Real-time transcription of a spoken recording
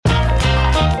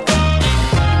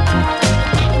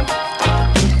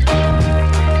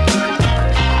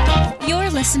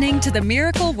listening to the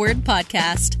Miracle Word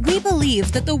Podcast. We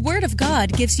believe that the Word of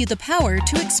God gives you the power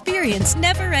to experience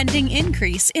never-ending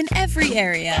increase in every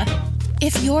area.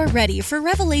 If you're ready for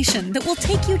revelation that will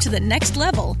take you to the next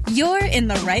level, you're in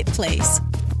the right place.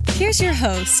 Here's your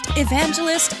host,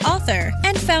 evangelist, author,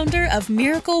 and founder of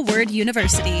Miracle Word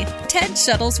University, Ted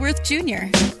Shuttlesworth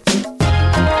Jr.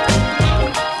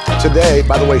 Today,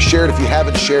 by the way, share it if you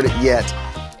haven't shared it yet.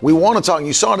 We want to talk,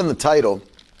 you saw it in the title,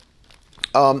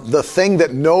 the thing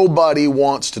that nobody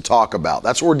wants to talk about.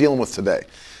 That's what we're dealing with today.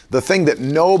 The thing that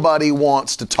nobody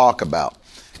wants to talk about.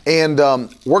 And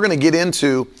we're going to get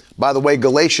into, by the way,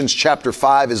 Galatians chapter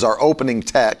 5 is our opening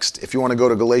text. If you want to go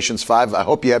to Galatians 5, I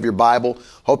hope you have your Bible.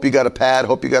 Hope you got a pad.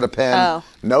 Hope you got a pen.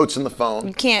 Notes in the phone.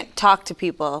 You can't talk to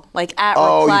people, like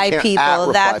reply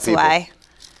people. That's why.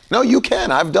 No, you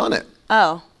can. I've done it.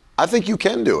 Oh. I think you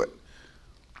can do it.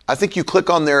 I think you click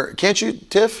on there. Can't you,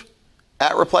 Tiff?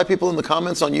 Reply people in the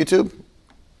comments on YouTube?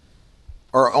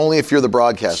 Or only if you're the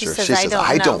broadcaster? She says,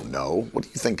 I don't know. What do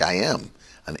you think I am?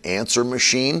 An answer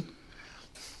machine?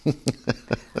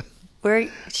 Where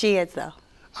she is, though.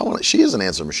 She is an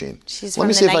answer machine. She's Let from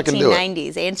me the see if I can do it.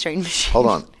 1990s answering machine. Hold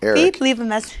on, Eric. Beep, leave a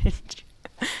message.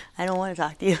 I don't want to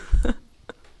talk to you.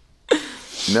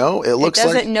 No, it looks like...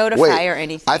 It doesn't notify or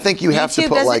anything. I think you have to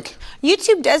put like...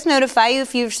 YouTube does notify you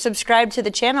if you've subscribed to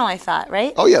the channel, I thought,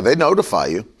 right? Oh, yeah, they notify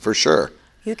you, for sure.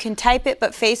 You can type it,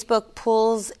 but Facebook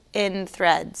pulls in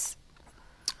threads.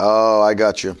 Oh, I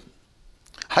got you.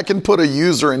 I can put a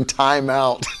user in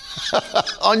timeout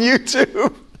on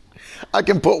YouTube. I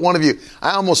can put one of you.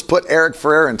 I almost put Eric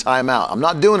Ferrer in timeout. I'm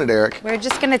not doing it, Eric. We're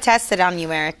just going to test it on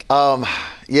you, Eric.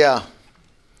 Yeah.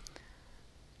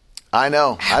 I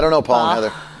know. I don't know, Paul and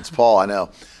Heather. It's Paul, I know.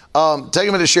 Take a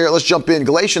minute to share it. Let's jump in.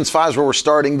 Galatians 5 is where we're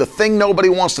starting. The thing nobody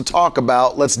wants to talk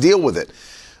about, let's deal with it.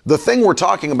 The thing we're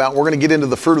talking about, we're going to get into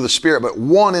the fruit of the Spirit, but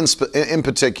one in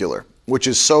particular, which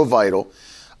is so vital.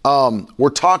 We're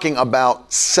talking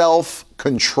about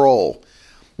self-control.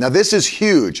 Now, this is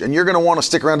huge, and you're going to want to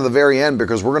stick around to the very end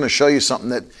because we're going to show you something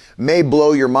that may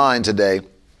blow your mind today.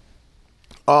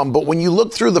 But when you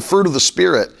look through the fruit of the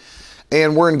Spirit,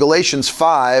 and we're in Galatians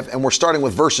 5, and we're starting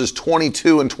with verses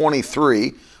 22 and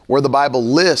 23, where the Bible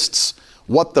lists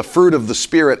what the fruit of the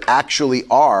Spirit actually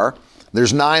are.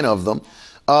 There's 9 of them.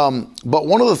 But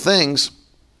one of the things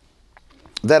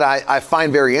that I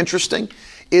find very interesting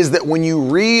is that when you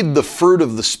read the fruit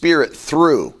of the Spirit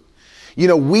through,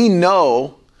 we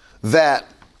know that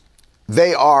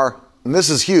they are, and this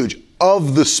is huge,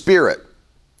 of the Spirit,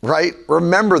 right?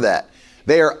 Remember that.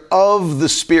 They are of the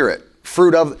Spirit.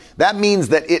 Fruit of, that means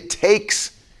that it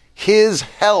takes His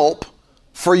help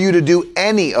for you to do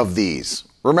any of these.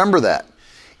 Remember that.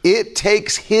 It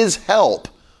takes His help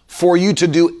for you to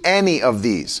do any of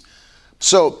these.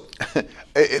 So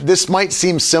this might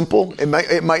seem simple.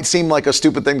 It might seem like a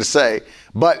stupid thing to say,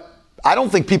 but I don't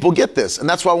think people get this. And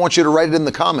that's why I want you to write it in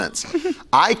the comments.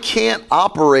 I can't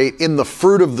operate in the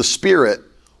fruit of the Spirit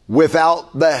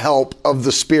without the help of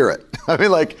the Spirit. I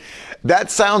mean, like,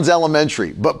 that sounds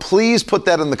elementary, but please put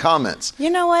that in the comments. You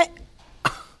know what?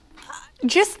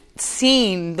 Just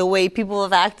seeing the way people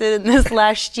have acted in this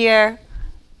last year,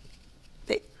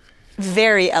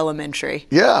 very elementary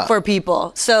for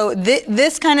people. So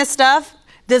this kind of stuff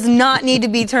does not need to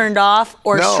be turned off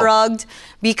or shrugged,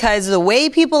 because the way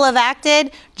people have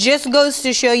acted just goes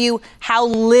to show you how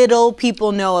little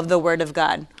people know of the Word of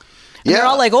God. And they're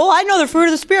all like, I know the fruit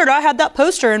of the Spirit. I had that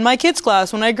poster in my kids'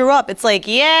 class when I grew up. It's like,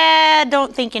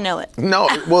 don't think you know it. No,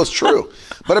 well, it's true.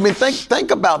 But I mean,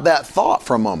 think about that thought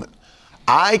for a moment.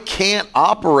 I can't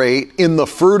operate in the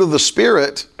fruit of the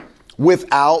Spirit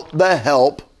without the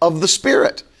help of the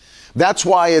Spirit. That's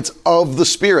why it's of the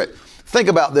Spirit. Think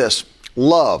about this.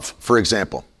 Love, for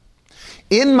example.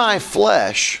 In my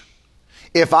flesh,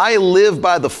 if I live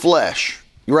by the flesh,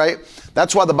 right?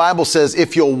 That's why the Bible says,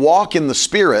 if you'll walk in the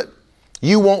Spirit,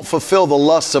 you won't fulfill the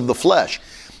lusts of the flesh.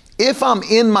 If I'm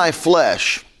in my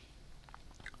flesh,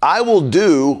 I will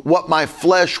do what my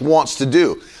flesh wants to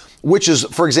do, which is,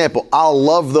 for example, I'll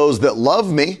love those that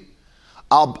love me.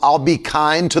 I'll be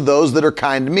kind to those that are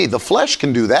kind to me. The flesh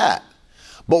can do that.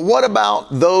 But what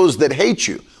about those that hate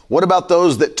you? What about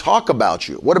those that talk about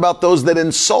you? What about those that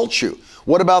insult you?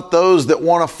 What about those that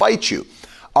want to fight you?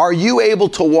 Are you able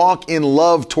to walk in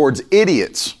love towards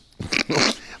idiots?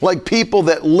 Like people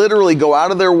that literally go out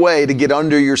of their way to get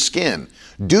under your skin.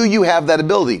 Do you have that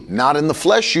ability? Not in the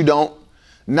flesh, you don't.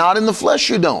 Not in the flesh,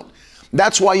 you don't.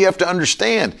 That's why you have to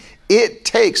understand. It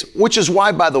takes, which is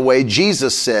why, by the way,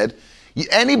 Jesus said,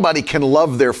 anybody can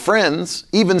love their friends.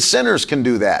 Even sinners can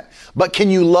do that. But can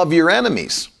you love your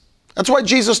enemies? That's why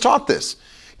Jesus taught this.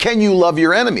 Can you love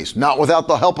your enemies? Not without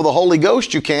the help of the Holy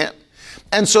Ghost, you can't.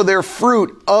 And so they're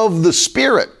fruit of the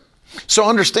Spirit. So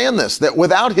understand this, that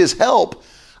without his help,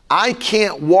 I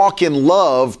can't walk in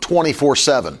love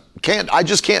 24/7. I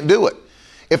just can't do it.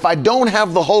 If I don't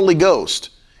have the Holy Ghost,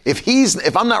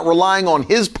 if I'm not relying on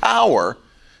his power,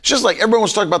 it's just like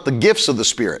everyone's talking about the gifts of the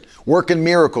Spirit, working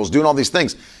miracles, doing all these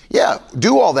things. Yeah,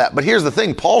 do all that. But here's the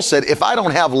thing. Paul said, if I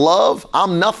don't have love,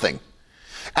 I'm nothing.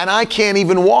 And I can't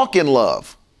even walk in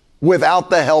love without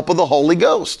the help of the Holy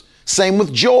Ghost. Same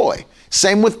with joy.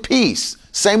 Same with peace.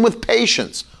 Same with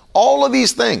patience. All of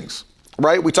these things,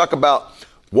 right? We talk about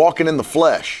walking in the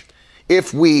flesh.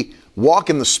 If we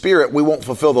walk in the Spirit, we won't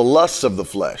fulfill the lusts of the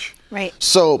flesh. Right.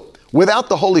 So without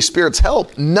the Holy Spirit's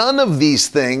help, none of these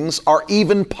things are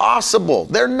even possible.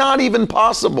 They're not even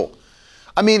possible.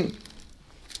 I mean,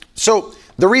 so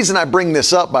the reason I bring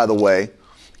this up, by the way,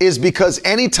 is because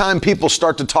anytime people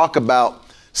start to talk about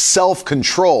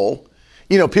self-control,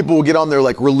 you know, people will get on there,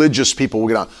 like religious people will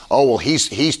get on, oh, well,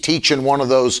 he's teaching one of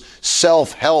those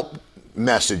self-help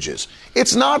messages.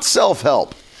 It's not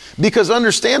self-help, because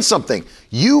understand something.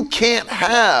 You can't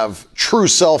have true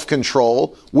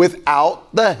self-control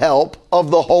without the help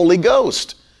of the Holy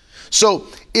Ghost. So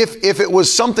if it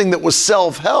was something that was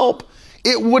self-help,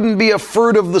 it wouldn't be a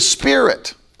fruit of the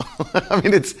Spirit. I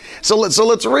mean, so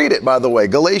let's read it, by the way.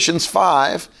 Galatians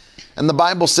 5, and the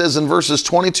Bible says in verses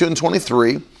 22 and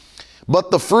 23,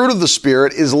 but the fruit of the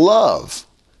Spirit is love,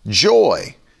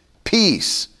 joy,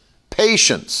 peace,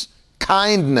 patience,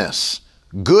 kindness,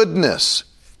 goodness,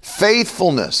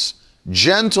 faithfulness,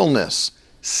 gentleness,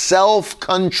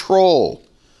 self-control.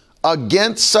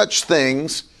 Against such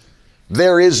things,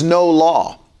 there is no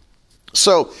law.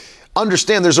 So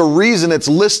understand, there's a reason it's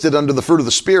listed under the fruit of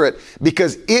the Spirit,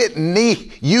 because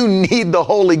you need the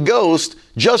Holy Ghost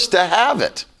just to have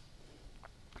it.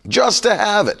 Just to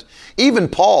have it. Even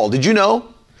Paul, did you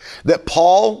know that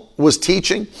Paul was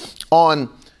teaching on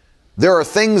there are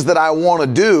things that I want to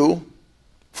do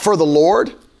for the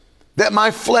Lord that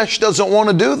my flesh doesn't want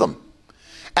to do them.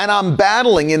 And I'm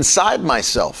battling inside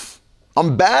myself.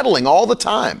 I'm battling all the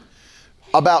time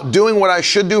about doing what I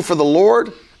should do for the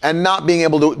Lord and not being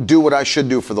able to do what I should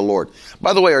do for the Lord.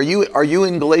 By the way, are you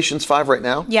in Galatians 5 right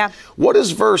now? Yeah. What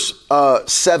does verse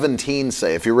 17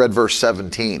 say, if you read verse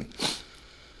 17?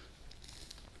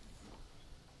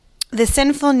 The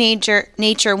sinful nature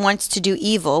wants to do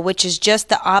evil, which is just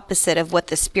the opposite of what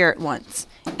the Spirit wants.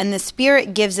 And the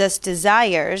Spirit gives us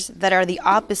desires that are the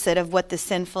opposite of what the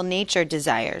sinful nature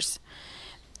desires.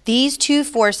 These two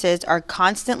forces are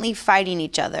constantly fighting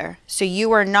each other, so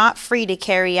you are not free to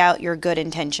carry out your good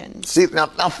intentions. See, now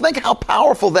think how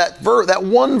powerful that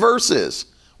one verse is.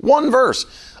 One verse.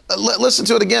 Listen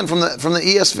to it again from the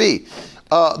ESV.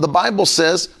 The Bible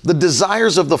says the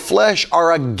desires of the flesh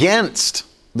are against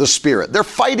the Spirit. They're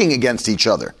fighting against each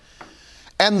other.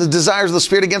 And the desires of the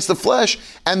Spirit against the flesh,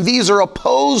 and these are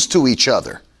opposed to each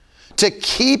other to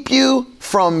keep you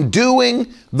from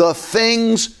doing the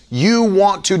things you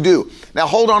want to do. Now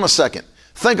hold on a second.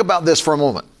 Think about this for a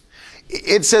moment.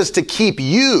 It says to keep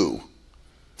you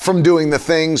from doing the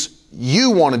things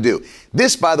you want to do.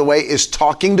 This, by the way, is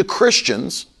talking to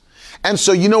Christians. And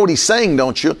so you know what he's saying,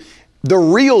 don't you? The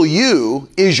real you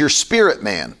is your spirit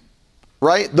man.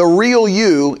 Right? The real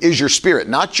you is your spirit,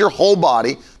 not your whole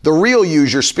body. The real you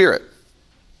is your spirit.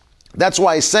 That's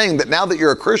why he's saying that now that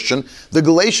you're a Christian, the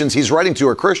Galatians he's writing to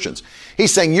are Christians.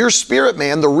 He's saying your spirit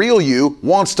man, the real you,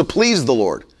 wants to please the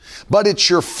Lord. But it's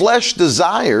your flesh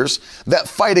desires that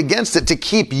fight against it to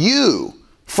keep you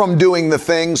from doing the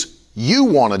things you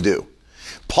want to do.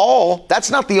 Paul, that's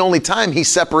not the only time he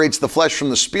separates the flesh from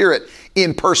the Spirit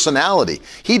in personality.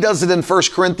 He does it in 1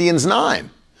 Corinthians 9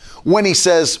 when he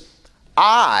says,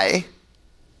 I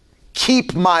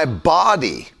keep my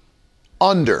body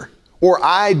under, or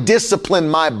I discipline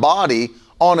my body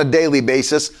on a daily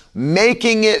basis,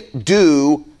 making it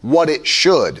do what it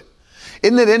should.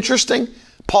 Isn't it interesting?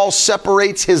 Paul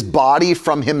separates his body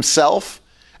from himself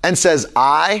and says,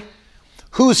 I.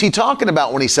 Who's he talking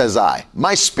about when he says I?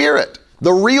 My spirit,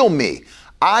 the real me.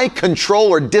 I control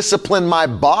or discipline my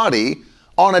body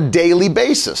on a daily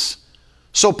basis.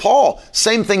 So Paul,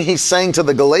 same thing he's saying to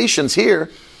the Galatians here,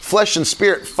 flesh and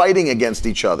spirit fighting against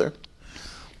each other,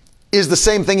 is the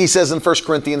same thing he says in 1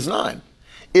 Corinthians 9,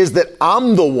 is that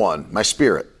I'm the one, my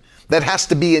spirit, that has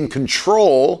to be in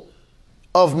control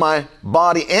of my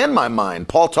body and my mind.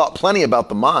 Paul taught plenty about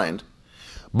the mind,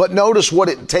 but notice what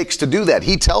it takes to do that.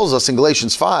 He tells us in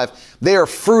Galatians 5, they are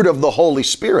fruit of the Holy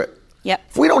Spirit. Yep.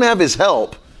 If we don't have his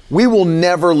help, we will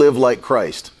never live like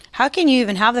Christ. How can you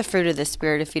even have the fruit of the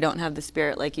Spirit if you don't have the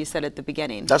Spirit, like you said at the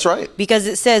beginning? That's right. Because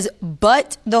it says,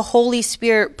 but the Holy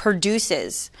Spirit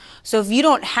produces. So if you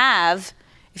don't have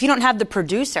the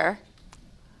producer,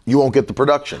 you won't get the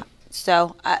production.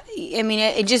 So,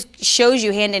 it just shows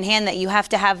you hand in hand that you have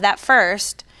to have that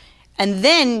first. And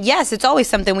then, yes, it's always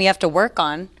something we have to work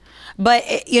on. But,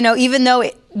 even though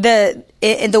the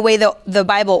way the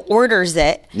Bible orders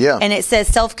it, and it says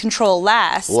self-control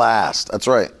last. That's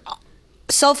right.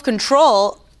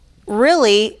 Self-control,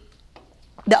 really,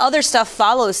 the other stuff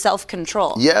follows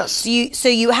self-control. Yes. So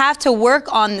you have to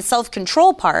work on the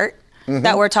self-control part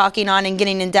that we're talking on and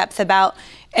getting in depth about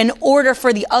in order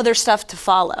for the other stuff to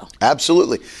follow.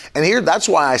 Absolutely. And that's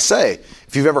why I say,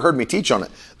 if you've ever heard me teach on it,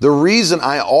 the reason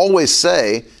I always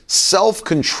say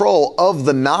self-control of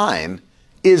the 9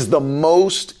 is the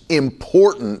most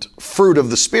important fruit of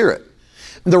the Spirit.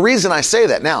 The reason I say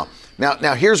that, now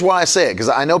here's why I say it, because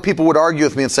I know people would argue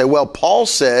with me and say, well, Paul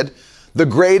said the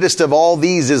greatest of all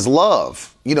these is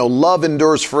love. Love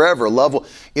endures forever. Love,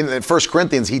 in 1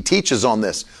 Corinthians, he teaches on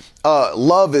this.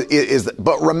 Love is,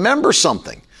 but remember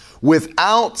something.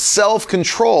 Without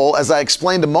self-control, as I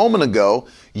explained a moment ago,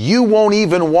 you won't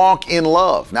even walk in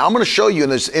love. Now, I'm going to show you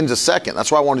in a second.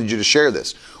 That's why I wanted you to share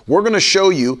this. We're going to show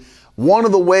you one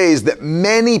of the ways that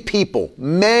many people,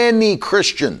 many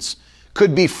Christians,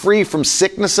 could be free from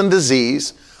sickness and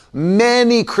disease.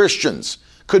 Many Christians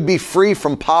could be free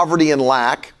from poverty and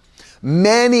lack.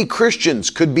 Many Christians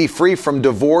could be free from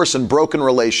divorce and broken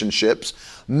relationships.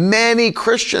 Many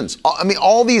Christians,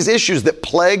 all these issues that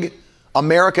plague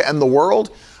America and the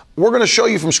world, we're going to show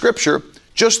you from Scripture,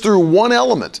 just through one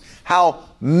element, how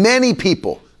many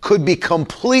people could be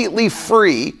completely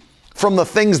free from the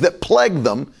things that plague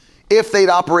them if they'd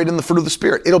operate in the fruit of the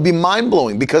Spirit. It'll be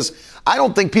mind-blowing, because I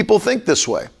don't think people think this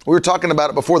way. We were talking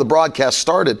about it before the broadcast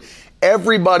started.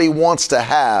 Everybody wants to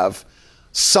have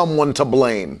someone to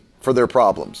blame for their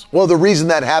problems. Well, the reason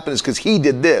that happened is because he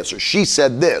did this, or she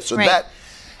said this, or that.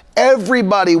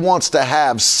 Everybody wants to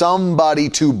have somebody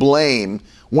to blame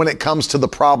when it comes to the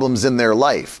problems in their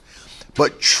life.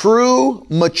 But true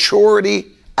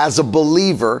maturity as a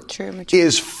believer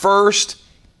is first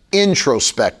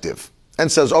introspective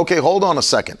and says, okay, hold on a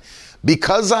second.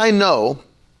 Because I know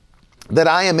that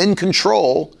I am in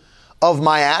control of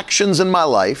my actions in my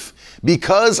life,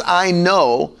 because I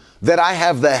know that I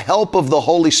have the help of the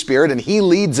Holy Spirit and He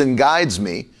leads and guides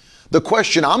me, the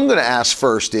question I'm going to ask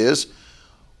first is,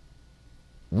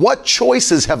 what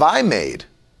choices have I made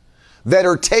that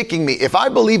are taking me? If I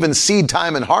believe in seed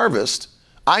time and harvest,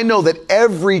 I know that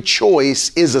every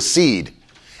choice is a seed.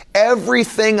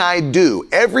 Everything I do,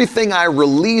 everything I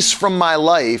release from my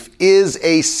life is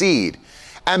a seed.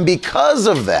 And because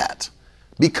of that,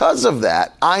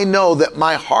 I know that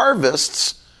my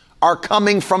harvests are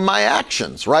coming from my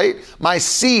actions, right? My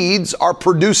seeds are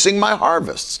producing my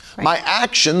harvests. Right. My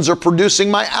actions are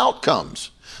producing my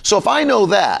outcomes. So if I know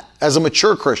that as a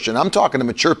mature Christian, I'm talking to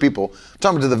mature people, I'm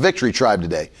talking to the Victory Tribe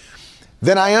today,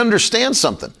 then I understand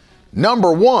something.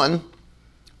 Number one,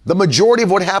 the majority of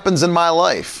what happens in my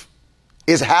life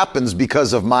happens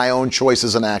because of my own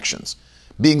choices and actions.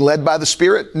 Being led by the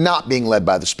Spirit, not being led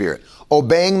by the Spirit.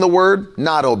 Obeying the Word,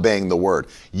 not obeying the Word.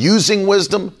 Using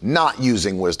wisdom, not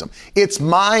using wisdom. It's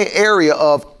my area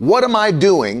of what am I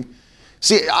doing?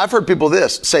 See, I've heard people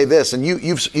say this, and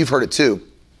you've heard it too.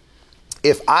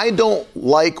 If I don't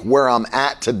like where I'm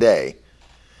at today,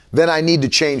 then I need to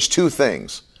change two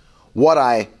things. What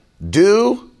I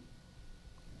do,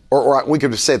 or we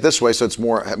could say it this way so it's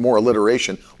more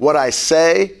alliteration. What I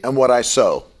say and what I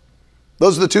sow.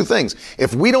 Those are the two things.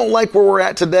 If we don't like where we're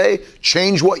at today,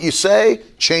 change what you say,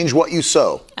 change what you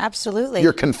sow. Absolutely.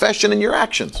 Your confession and your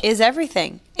actions is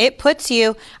everything. It puts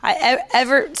you,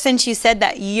 ever since you said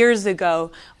that years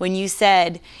ago, when you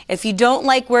said, if you don't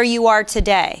like where you are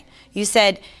today, you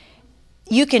said,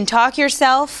 you can talk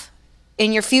yourself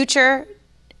in your future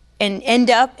and end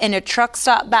up in a truck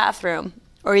stop bathroom,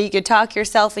 or you could talk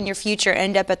yourself in your future,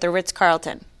 end up at the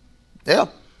Ritz-Carlton. Yeah.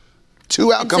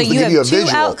 Two outcomes to give you a visual.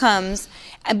 Two outcomes,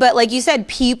 but like you said,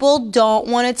 people don't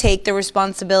want to take the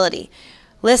responsibility.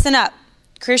 Listen up.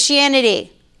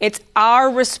 Christianity, it's our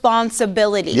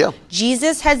responsibility. Yeah.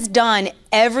 Jesus has done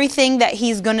everything that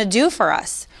He's going to do for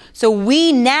us. So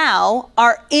we now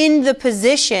are in the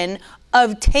position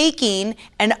of taking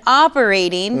and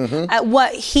operating at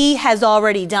what He has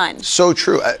already done. So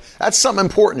true. That's something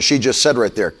important she just said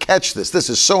right there. Catch this. This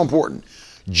is so important.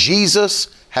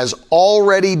 Jesus has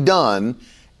already done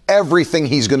everything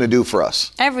He's going to do for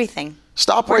us. Everything.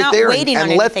 Stop right there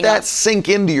and let that sink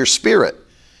into your spirit.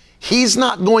 He's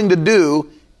not going to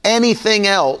do anything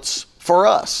else for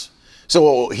us.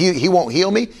 So he won't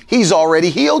heal me. He's already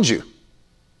healed you.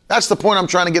 That's the point I'm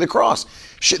trying to get across.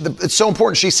 It's so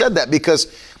important she said that,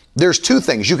 because there's two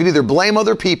things. You can either blame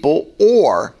other people,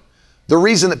 or the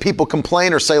reason that people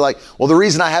complain or say like, well, the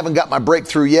reason I haven't got my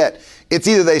breakthrough yet, it's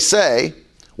either they say,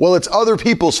 well, it's other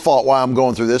people's fault why I'm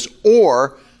going through this,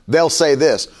 or they'll say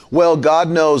this, well, God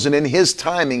knows, and in his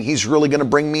timing, he's really going to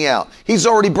bring me out. He's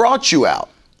already brought you out.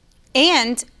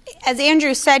 And as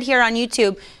Andrew said here on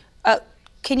YouTube,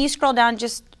 can you scroll down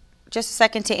just a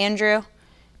second to Andrew?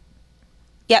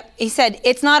 Yep, he said,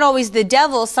 it's not always the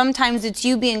devil. Sometimes it's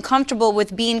you being comfortable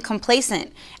with being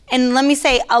complacent. And let me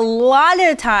say, a lot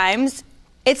of times,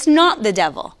 it's not the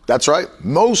devil. That's right.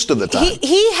 Most of the time.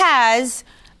 He has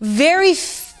very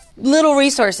little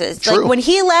resources. True. Like when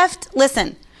he left,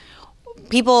 listen,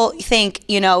 people think,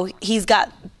 he's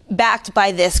got backed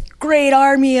by this great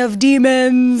army of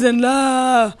demons and,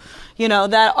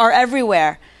 that are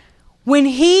everywhere. When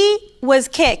he was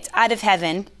kicked out of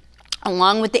heaven,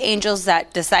 along with the angels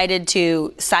that decided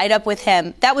to side up with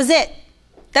him, that was it.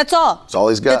 That's all. That's all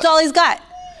he's got. That's all he's got.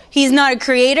 He's not a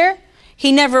creator.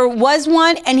 He never was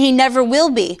one, and he never will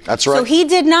be. That's right. So he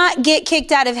did not get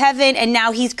kicked out of heaven, and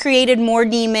now he's created more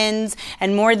demons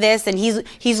and more this, and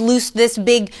he's loosed this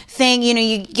big thing.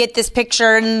 You get this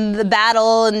picture and the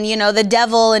battle and, the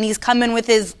devil, and he's coming with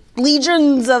his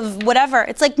legions of whatever.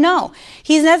 It's like, no,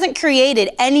 he hasn't created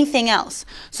anything else.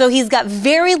 So he's got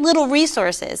very little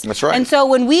resources. That's right. And so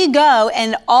when we go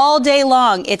and all day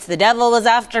long, it's the devil was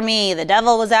after me, the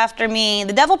devil was after me.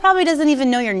 The devil probably doesn't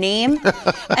even know your name.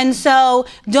 And so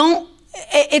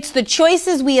it's the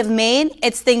choices we have made.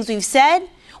 It's things we've said.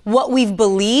 What we've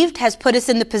believed has put us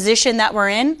in the position that we're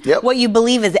in. Yep. What you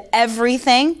believe is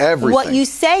everything. Everything. What you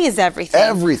say is everything.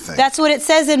 Everything. That's what it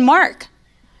says in Mark.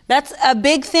 That's a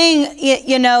big thing,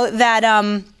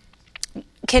 that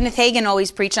Kenneth Hagin always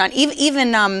preached on.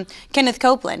 Even Kenneth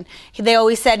Copeland, they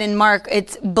always said in Mark,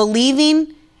 it's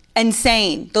believing and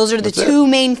saying. Those are the two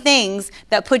main things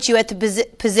that put you at the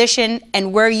position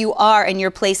and where you are and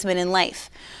your placement in life.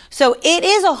 So it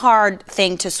is a hard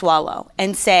thing to swallow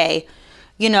and say,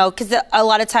 because a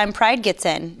lot of time pride gets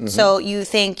in. Mm-hmm. So you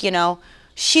think,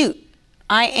 shoot,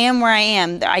 I am where I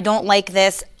am. I don't like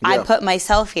this. Yeah. I put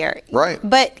myself here. Right.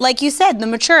 But like you said,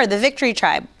 the Victory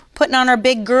Tribe, putting on our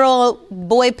big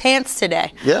boy pants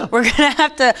today. Yeah. We're going to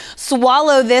have to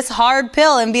swallow this hard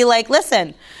pill and be like,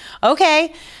 listen,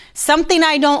 okay, something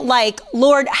I don't like,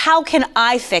 Lord, how can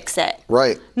I fix it?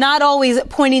 Right. Not always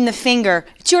pointing the finger.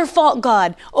 It's your fault,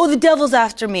 God. Oh, the devil's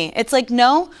after me. It's like,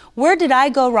 no, where did I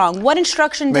go wrong? What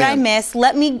instruction did I miss?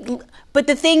 But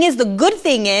the thing is, the good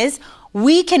thing is,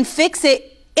 we can fix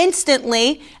it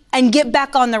instantly and get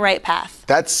back on the right path.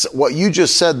 That's what you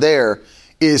just said there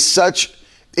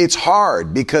it's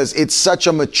hard because it's such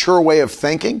a mature way of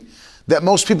thinking that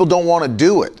most people don't want to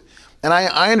do it. And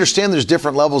I understand there's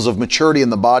different levels of maturity in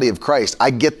the body of Christ. I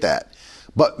get that.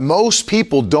 But most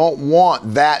people don't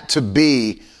want that to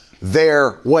be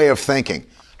their way of thinking.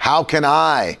 How can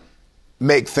I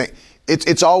make things?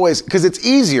 It's always, because it's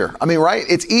easier. I mean, right?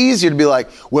 It's easier to be like,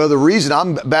 well, the reason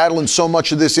I'm battling so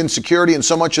much of this insecurity and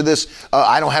so much of this,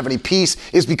 I don't have any peace,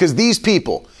 is because these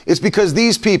people. It's because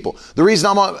these people. The reason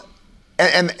I'm on,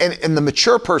 and the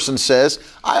mature person says,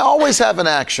 I always have an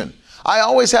action. I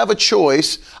always have a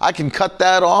choice. I can cut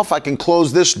that off. I can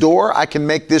close this door. I can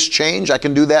make this change. I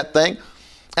can do that thing.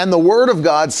 And the Word of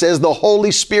God says the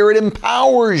Holy Spirit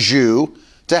empowers you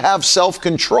to have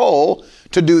self-control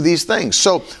to do these things.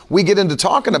 So we get into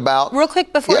talking about... Real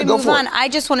quick before we move on, I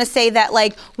just want to say that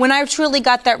when I truly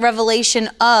got that revelation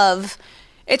of,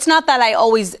 it's not that I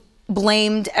always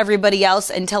blamed everybody else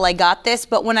until I got this,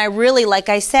 but when I really, like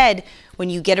I said, when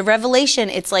you get a revelation,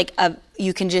 it's like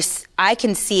I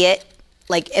can see it,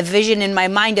 like a vision in my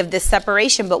mind of this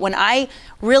separation. But when I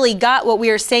really got what we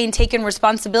were saying, taking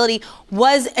responsibility,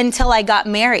 was until I got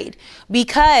married.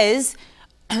 Because...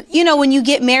 when you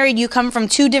get married, you come from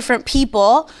two different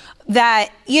people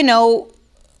that,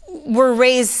 were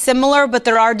raised similar, but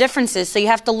there are differences. So you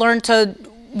have to learn to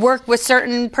work with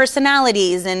certain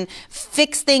personalities and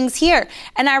fix things here.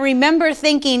 And I remember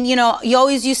thinking, you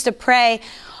always used to pray,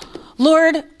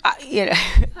 Lord,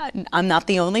 I'm not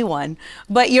the only one,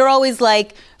 but you're always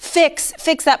like, fix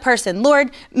that person.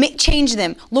 Lord, change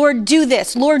them. Lord, do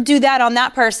this. Lord, do that on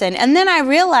that person. And then I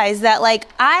realized that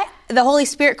the Holy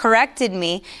Spirit corrected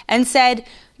me and said,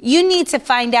 you need to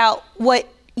find out what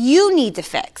you need to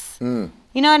fix. You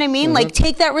know what I mean? Mm-hmm. Like,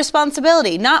 take that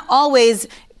responsibility. Not always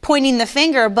pointing the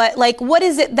finger, but like, what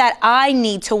is it that I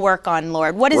need to work on,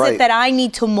 Lord? What is it that I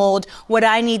need to mold, what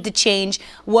I need to change,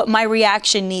 what my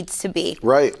reaction needs to be?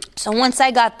 Right. So once I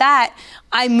got that,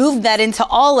 I moved that into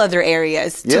all other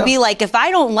areas to be like, if I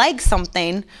don't like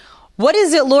something, what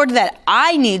is it, Lord, that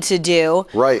I need to do?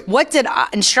 Right. What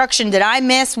instruction did I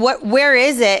miss? Where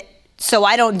is it so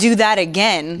I don't do that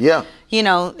again? Yeah. You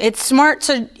know, it's smart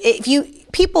to,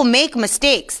 people make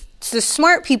mistakes. So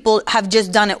smart people have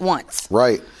just done it once.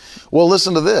 Right. Well,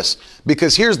 listen to this,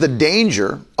 because here's the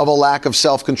danger of a lack of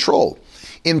self-control.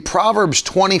 In Proverbs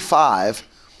 25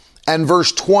 and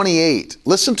verse 28,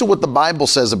 listen to what the Bible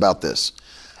says about this.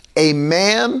 A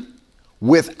man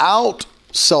without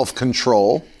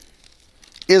self-control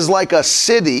is like a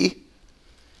city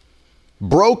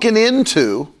broken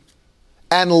into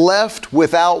and left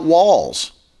without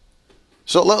walls.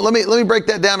 So let me break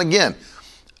that down again.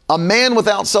 A man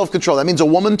without self-control, that means a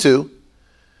woman too,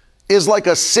 is like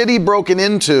a city broken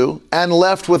into and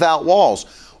left without walls.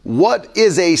 What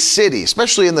is a city,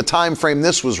 especially in the time frame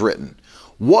this was written?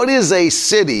 What is a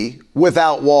city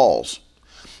without walls?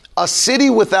 A city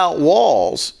without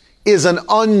walls is an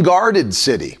unguarded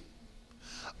city.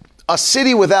 A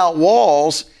city without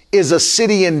walls is a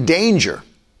city in danger,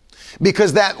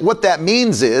 because what that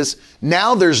means is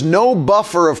now there's no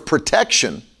buffer of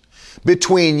protection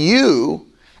between you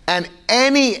and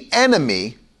any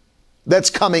enemy that's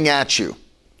coming at you.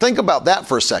 Think about that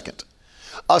for a second.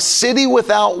 A city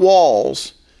without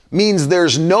walls means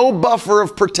there's no buffer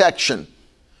of protection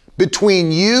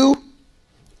between you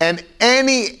and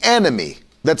any enemy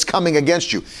that's coming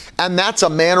against you. And that's a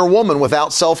man or woman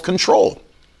without self-control.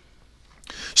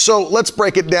 So let's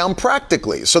break it down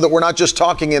practically so that we're not just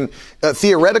talking in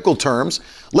theoretical terms.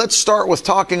 Let's start with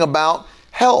talking about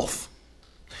health.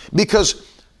 Because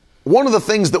one of the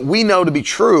things that we know to be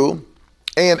true,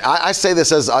 and I say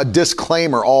this as a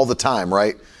disclaimer all the time,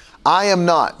 right? I am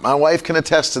not, my wife can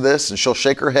attest to this and she'll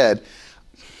shake her head,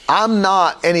 I'm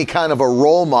not any kind of a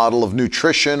role model of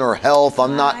nutrition or health.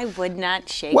 I'm not. I would not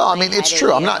shake Well, I mean, it's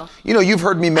true. I'm not, you've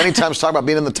heard me many times talk about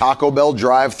being in the Taco Bell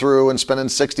drive-thru and spending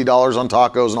 $60 on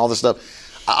tacos and all this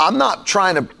stuff. I'm not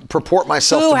trying to purport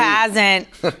myself to be. Who hasn't?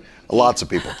 Lots of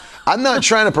people. I'm not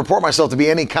trying to purport myself to be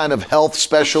any kind of health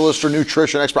specialist or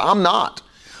nutrition expert. I'm not.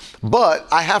 But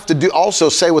I have to also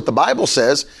say what the Bible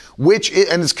says,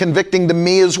 and it's convicting to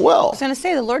me as well. I was going to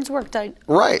say, the Lord's worked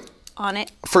on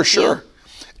it. For sure.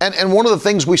 And one of the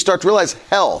things we start to realize,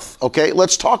 health, okay?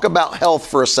 Let's talk about health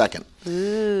for a second.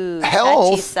 Ooh,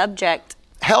 touchy subject.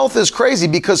 Health is crazy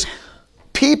because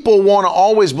people want to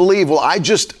always believe, well, I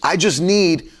just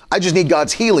need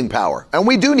God's healing power. And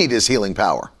we do need his healing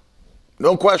power.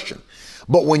 No question.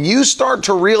 But when you start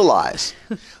to realize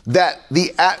that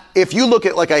if you look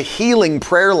at like a healing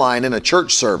prayer line in a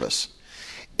church service,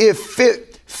 if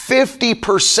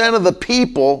 50% of the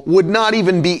people would not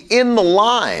even be in the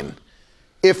line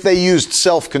if they used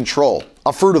self-control,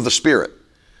 a fruit of the Spirit.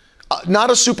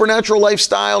 Not a supernatural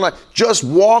lifestyle, just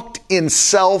walked in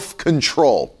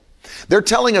self-control. They're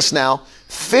telling us now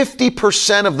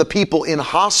 50% of the people in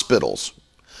hospitals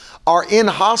are in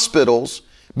hospitals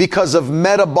because of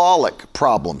metabolic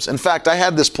problems. In fact, I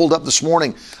had this pulled up this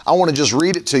morning. I want to just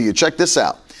read it to you. Check this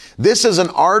out. This is an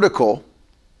article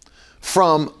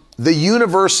from the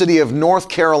University of North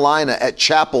Carolina at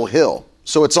Chapel Hill.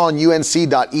 So it's on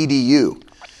unc.edu.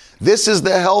 This is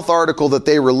the health article that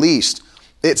they released.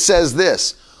 It says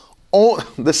this. Oh,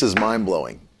 this is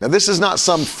mind-blowing. Now, this is not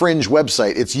some fringe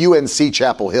website. It's UNC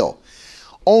Chapel Hill.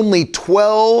 Only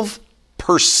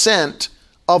 12%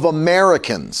 of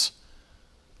Americans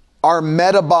are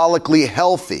metabolically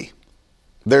healthy,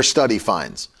 their study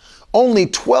finds. Only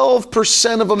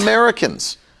 12% of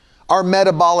Americans are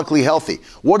metabolically healthy.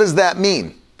 What does that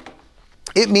mean?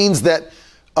 It means that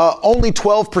only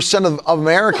 12% of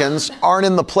Americans aren't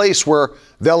in the place where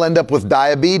they'll end up with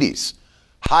diabetes,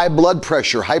 high blood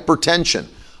pressure, hypertension,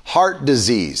 heart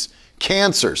disease,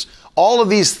 cancers, all of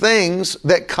these things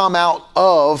that come out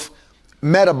of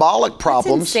metabolic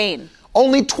problems. That's insane.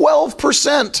 Only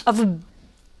 12%. Of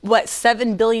what,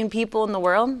 7 billion people in the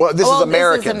world? Well, this is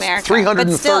Americans. This is America.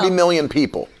 330 million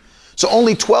people. So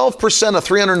only 12% of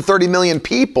 330 million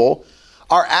people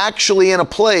are actually in a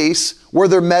place where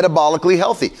they're metabolically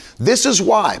healthy. This is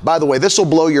why, by the way, this will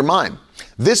blow your mind.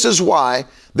 This is why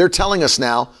they're telling us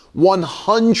now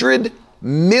 100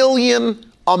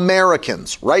 million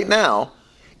Americans right now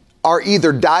are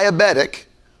either diabetic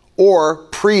or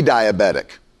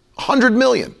pre-diabetic. 100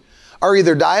 million are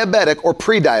either diabetic or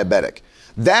pre-diabetic.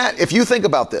 That, if you think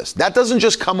about this, that doesn't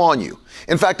just come on you.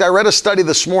 In fact, I read a study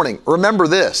this morning. Remember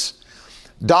this.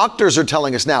 Doctors are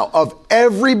telling us now, of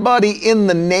everybody in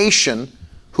the nation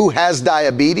who has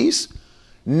diabetes,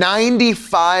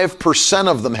 95%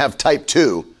 of them have type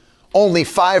 2. Only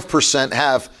 5%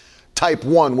 have type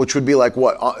 1, which would be like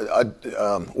what?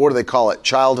 What do they call it?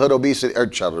 Childhood obesity?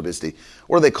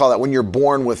 What do they call that? When you're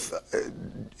born with,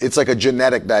 it's like a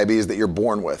genetic diabetes that you're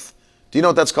born with. Do you know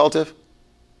what that's called, Tiff?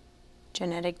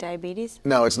 Genetic diabetes?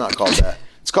 No, it's not called that.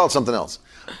 It's called something else.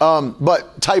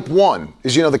 But type 1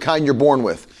 is, the kind you're born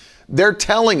with. They're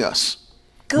telling us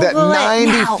that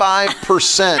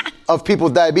 95% of people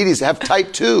with diabetes have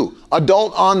type 2,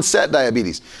 adult onset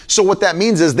diabetes. So what that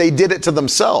means is they did it to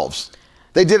themselves.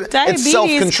 They did it. Diabetes it's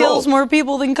self-control. kills more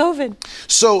people than COVID.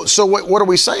 So what are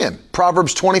we saying?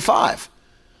 Proverbs 25.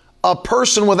 A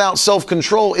person without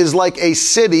self-control is like a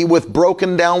city with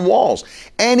broken down walls.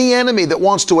 Any enemy that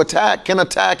wants to attack can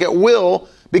attack at will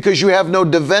because you have no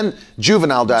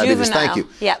juvenile diabetes. Thank you.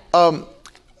 Yep.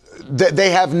 They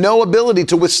have no ability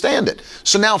to withstand it.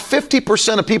 So now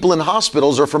 50% of people in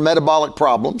hospitals are for metabolic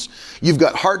problems. You've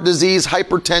got heart disease,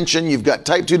 hypertension, you've got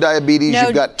type 2 diabetes, No,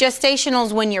 you've got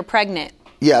gestational's when you're pregnant.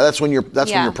 Yeah, that's when you're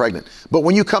pregnant. But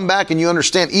when you come back and you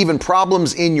understand even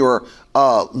problems in your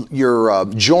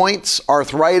joints,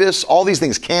 arthritis, all these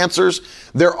things, cancers,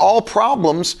 they're all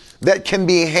problems that can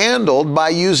be handled by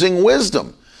using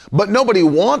wisdom. But nobody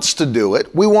wants to do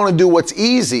it. We want to do what's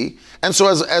easy. And so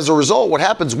as a result, what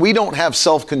happens, we don't have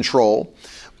self-control.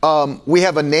 We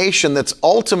have a nation that's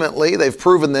ultimately, they've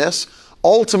proven this,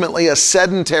 ultimately a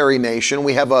sedentary nation.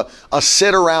 We have a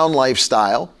sit-around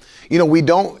lifestyle. We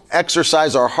don't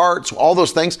exercise our hearts, all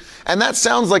those things. And that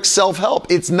sounds like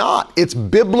self-help. It's not. It's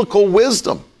biblical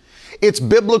wisdom. It's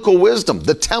biblical wisdom,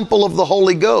 the temple of the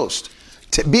Holy Ghost.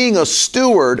 Being a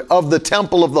steward of the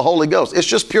temple of the Holy Ghost. It's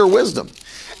just pure wisdom.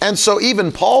 And so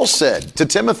even Paul said to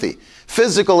Timothy,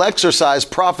 physical exercise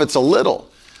profits a little.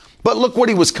 But look what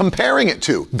he was comparing it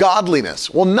to, godliness.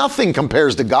 Well, nothing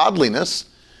compares to godliness.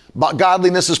 But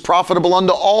godliness is profitable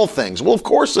unto all things. Well, of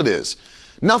course it is.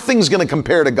 Nothing's going to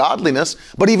compare to godliness,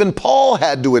 but even Paul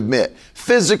had to admit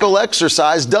physical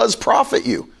exercise does profit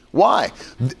you. Why?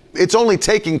 It's only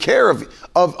taking care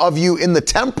of you in the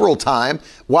temporal time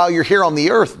while you're here on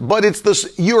the earth, but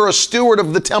you're a steward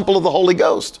of the temple of the Holy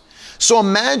Ghost. So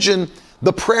imagine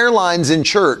the prayer lines in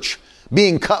church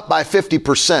being cut by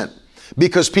 50%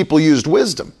 because people used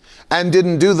wisdom and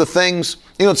didn't do the things.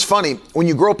 It's funny, when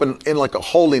you grow up in like a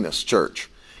holiness church,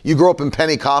 you grow up in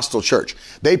Pentecostal church,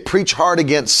 they preach hard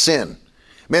against sin.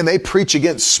 Man, they preach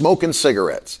against smoking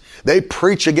cigarettes. They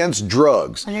preach against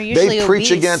drugs. And they're usually they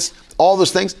preach obese. Against all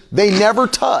those things. They never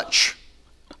touch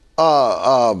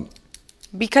because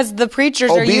the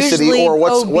preachers obesity, are usually or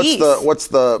obese. what's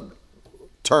the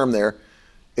term there?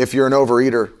 If you're an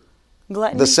overeater,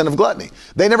 Gluttony? The sin of gluttony.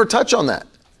 They never touch on that.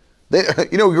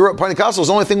 We grew up Pentecostals.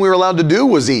 The only thing we were allowed to do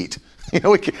was eat.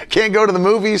 We can't go to the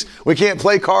movies. We can't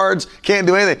play cards. Can't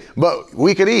do anything. But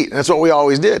we could eat. And that's what we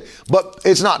always did. But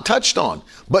it's not touched on.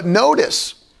 But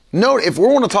notice, if we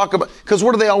want to talk about, because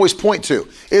what do they always point to?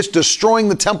 It's destroying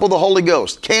the temple of the Holy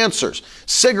Ghost. Cancers,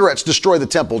 cigarettes destroy the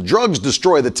temple. Drugs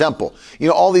destroy the temple.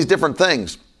 All these different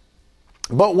things.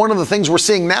 But one of the things we're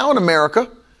seeing now in America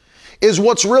is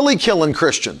what's really killing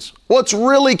Christians. What's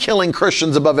really killing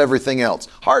Christians above everything else?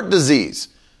 Heart disease,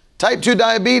 type 2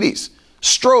 diabetes,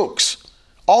 strokes,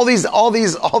 all these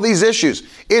issues.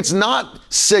 It's not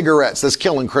cigarettes that's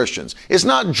killing Christians. It's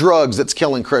not drugs that's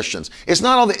killing Christians. It's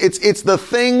not it's the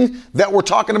thing that we're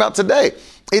talking about today.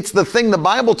 It's the thing the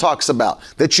Bible talks about,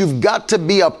 that you've got to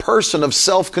be a person of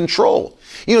self-control.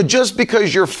 Just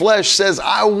because your flesh says,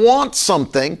 I want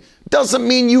something, doesn't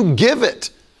mean you give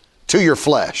it to your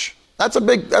flesh.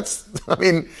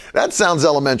 That sounds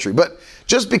elementary. But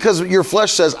just because your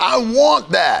flesh says, I want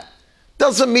that,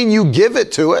 doesn't mean you give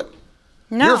it to it.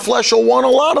 No. Your flesh will want a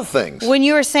lot of things. When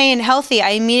you were saying healthy,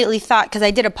 I immediately thought, because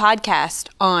I did a podcast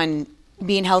on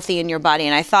being healthy in your body,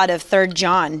 and I thought of 3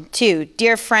 John 2.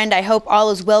 Dear friend, I hope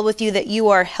all is well with you, that you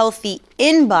are healthy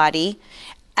in body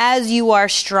as you are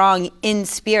strong in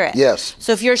spirit. Yes.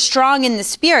 So if you're strong in the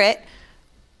spirit,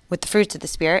 with the fruits of the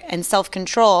spirit and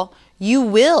self-control, you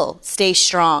will stay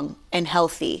strong and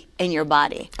healthy in your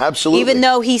body. Absolutely. Even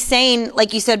though he's saying,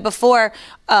 like you said before,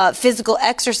 physical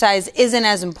exercise isn't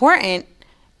as important,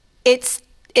 it's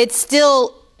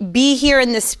still be here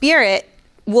in the spirit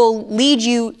will lead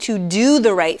you to do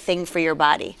the right thing for your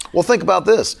body. Well, think about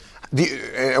this.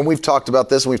 And we've talked about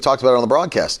this, and we've talked about it on the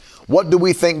broadcast. What do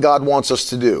we think God wants us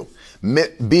to do?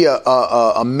 Be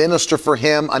a minister for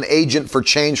him, an agent for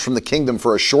change from the kingdom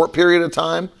for a short period of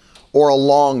time or a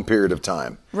long period of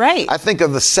time? Right. I think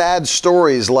of the sad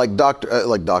stories like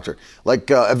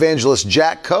evangelist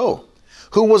Jack Coe,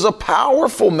 who was a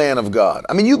powerful man of God.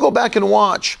 You go back and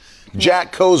watch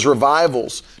Jack Coe's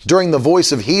revivals during the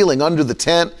Voice of Healing under the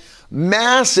tent,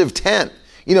 massive tent,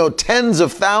 tens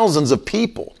of thousands of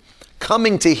people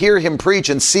coming to hear him preach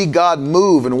and see God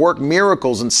move and work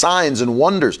miracles and signs and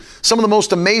wonders. Some of the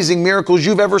most amazing miracles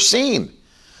you've ever seen.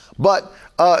 But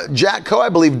Jack Coe, I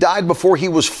believe, died before he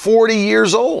was 40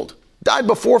 years old. Died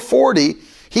before 40.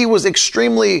 He was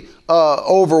extremely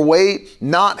overweight,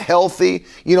 not healthy,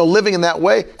 living in that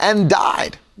way, and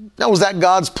died. Now, was that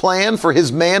God's plan for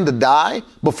his man to die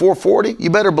before 40? You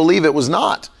better believe it was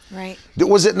not. Right.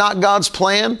 Was it not God's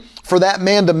plan for that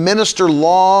man to minister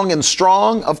long and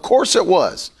strong? Of course it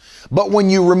was. But when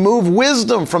you remove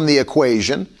wisdom from the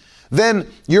equation, then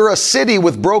you're a city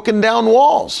with broken down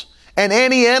walls. And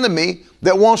any enemy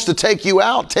that wants to take you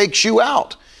out takes you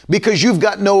out because you've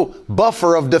got no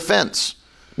buffer of defense.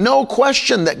 No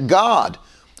question that God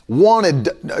wanted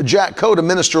Jack Coe to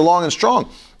minister long and strong.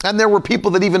 And there were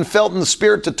people that even felt in the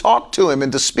spirit to talk to him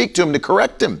and to speak to him, to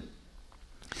correct him.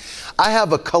 I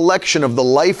have a collection of the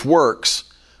life works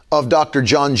of Dr.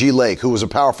 John G. Lake, who was a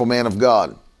powerful man of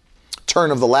God,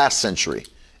 turn of the last century,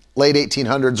 late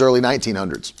 1800s, early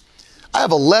 1900s. I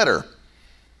have a letter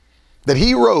that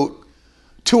he wrote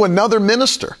to another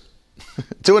minister,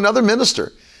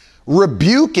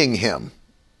 rebuking him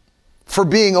for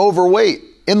being overweight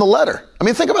in the letter. I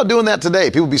mean, think about doing that today.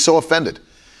 People would be so offended.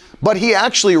 But he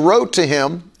actually wrote to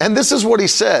him, and this is what he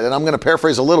said, and I'm going to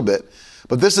paraphrase a little bit,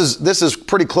 but this is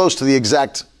pretty close to the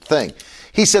exact thing.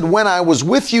 He said, "When I was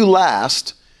with you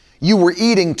last, you were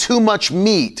eating too much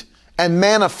meat, and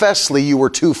manifestly you were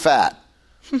too fat."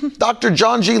 Dr.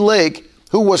 John G. Lake,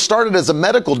 who was started as a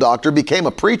medical doctor, became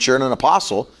a preacher and an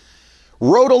apostle,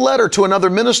 wrote a letter to another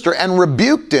minister and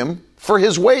rebuked him for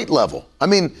his weight level. I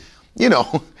mean,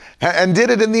 and did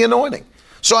it in the anointing.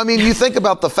 So, I mean, you think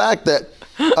about the fact that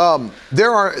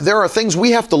there are things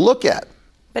we have to look at.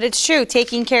 But it's true,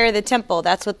 taking care of the temple.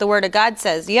 That's what the Word of God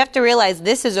says. You have to realize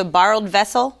this is a borrowed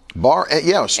vessel.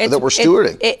 That we're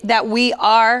stewarding. That we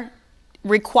are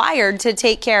required to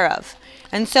take care of.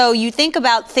 And so you think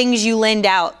about things you lend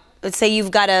out. Let's say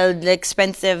you've got an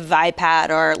expensive iPad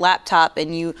or laptop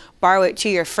and you borrow it to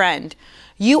your friend.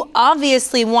 You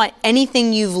obviously want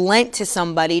anything you've lent to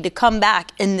somebody to come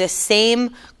back in the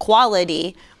same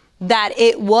quality that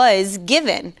it was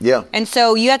given. Yeah. And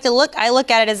so you have to I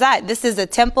look at it as that. This is a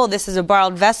temple. This is a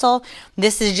borrowed vessel.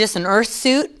 This is just an earth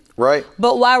suit. Right.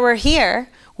 But while we're here,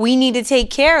 we need to take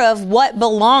care of what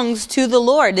belongs to the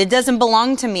Lord. It doesn't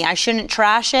belong to me. I shouldn't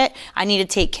trash it. I need to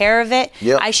take care of it.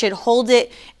 Yep. I should hold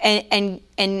it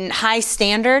in high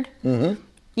standard.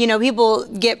 Mm-hmm. People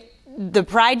get the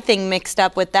pride thing mixed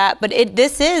up with that, but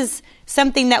this is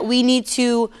something that we need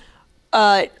to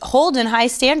hold in high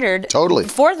standard. Totally.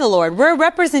 For the Lord. We're a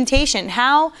representation.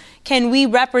 How can we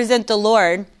represent the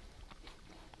Lord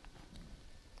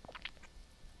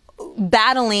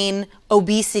battling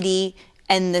obesity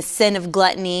and the sin of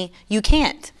gluttony? You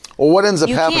can't. Well, what ends up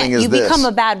happening is this. You become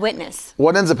a bad witness.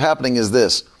 What ends up happening is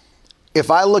this. If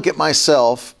I look at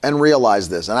myself and realize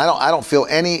this, and I don't feel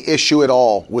any issue at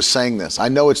all with saying this. I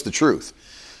know it's the truth.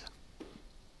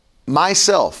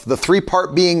 Myself, the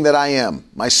three-part being that I am,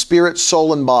 my spirit,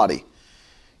 soul, and body,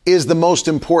 is the most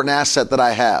important asset that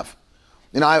I have.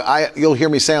 You'll hear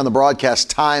me say on the broadcast,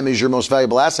 time is your most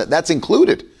valuable asset. That's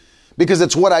included because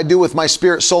it's what I do with my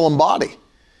spirit, soul, and body.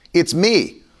 It's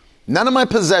me. None of my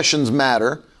possessions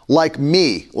matter like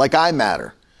me, like I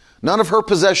matter. None of her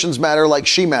possessions matter like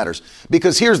she matters.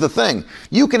 Because here's the thing.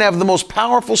 You can have the most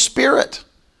powerful spirit.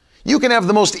 You can have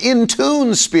the most in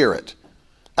tune spirit.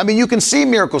 I mean, you can see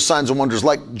miracle signs and wonders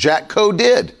like Jack Coe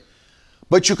did.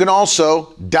 But you can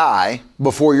also die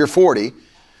before you're 40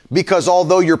 because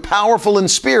although you're powerful in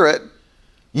spirit,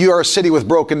 you are a city with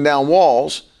broken down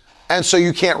walls. And so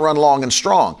you can't run long and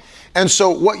strong. And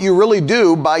so what you really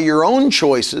do by your own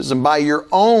choices and by your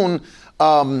own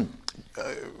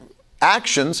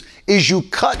actions is you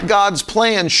cut God's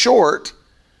plan short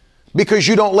because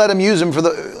you don't let him use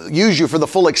you for the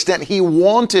full extent he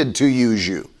wanted to use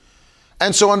you.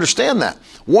 And so understand that.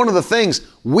 One of the things,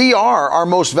 we are our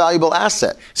most valuable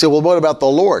asset. You say, well, what about the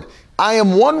Lord? I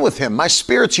am one with him. My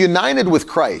spirit's united with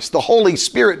Christ. The Holy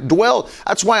Spirit dwells.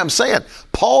 That's why I'm saying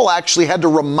Paul actually had to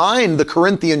remind the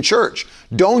Corinthian church,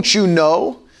 don't you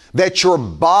know that your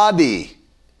body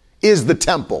is the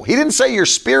temple? He didn't say your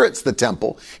spirit's the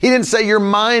temple. He didn't say your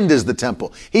mind is the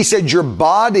temple. He said your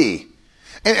body.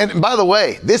 And by the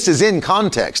way, this is in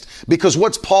context because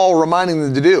what's Paul reminding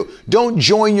them to do? Don't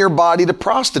join your body to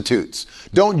prostitutes.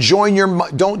 Don't join your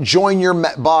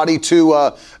body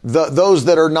to those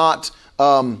that are not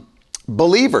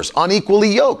believers, unequally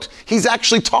yoked. He's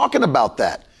actually talking about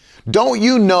that. Don't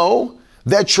you know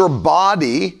that your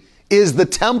body is the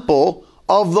temple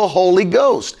of the Holy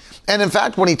Ghost. And in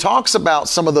fact, when he talks about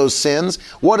some of those sins,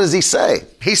 what does he say?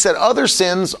 He said, other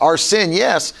sins are sin,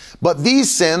 yes, but these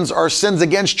sins are sins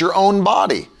against your own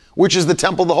body, which is the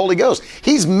temple of the Holy Ghost.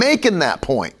 He's making that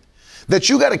point that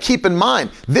you got to keep in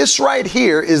mind. This right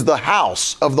here is the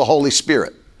house of the Holy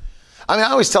Spirit. I mean,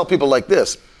 I always tell people like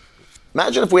this.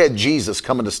 Imagine if we had Jesus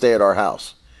coming to stay at our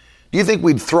house. Do you think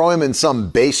we'd throw him in some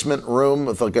basement room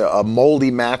with like a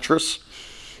moldy mattress,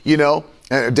 you know?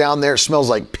 And down there, it smells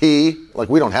like pee. Like,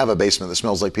 we don't have a basement that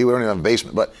smells like pee. We don't even have a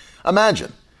basement. But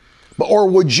imagine. Or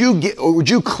would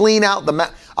you clean out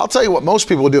the I'll tell you what most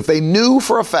people would do. If they knew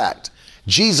for a fact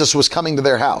Jesus was coming to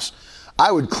their house,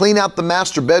 I would clean out the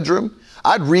master bedroom.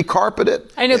 I'd recarpet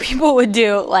it. I know people would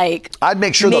do like I'd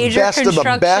make sure the best of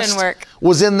the best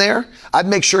was in there. I'd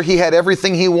make sure he had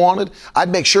everything he wanted. I'd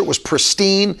make sure it was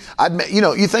pristine.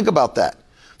 You think about that.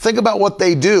 Think about what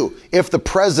they do if the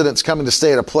president's coming to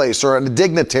stay at a place or a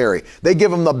dignitary. They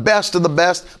give him the best of the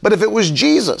best. But if it was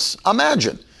Jesus,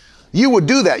 imagine. You would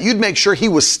do that. You'd make sure he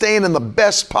was staying in the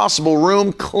best possible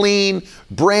room, clean,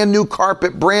 brand new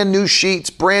carpet, brand new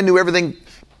sheets, brand new everything,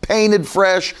 painted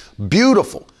fresh,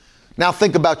 beautiful. Now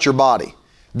think about your body.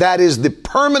 That is the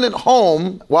permanent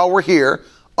home, while we're here,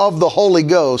 of the Holy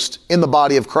Ghost in the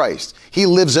body of Christ. He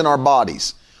lives in our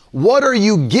bodies. What are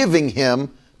you giving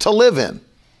him to live in?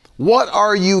 What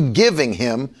are you giving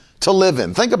him to live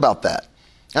in? Think about that.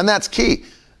 And that's key.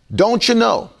 Don't you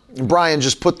know? Brian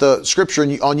just put the scripture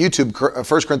on YouTube,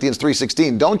 1 Corinthians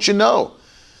 3:16. Don't you know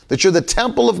that you're the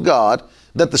temple of God,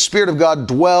 that the Spirit of God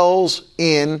dwells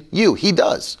in you? He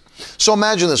does. So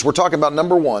imagine this. We're talking about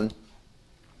number one,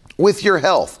 with your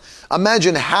health.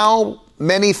 Imagine how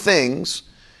many things.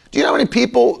 Do you know how many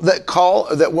people that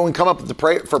when we come up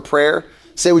for prayer,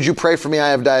 say, would you pray for me? I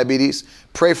have diabetes.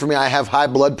 Pray for me. I have high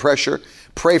blood pressure.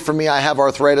 Pray for me. I have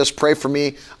arthritis. Pray for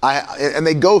me. And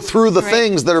they go through the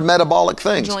things that are metabolic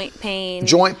things.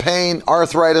 Joint pain,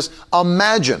 arthritis.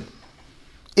 Imagine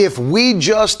if we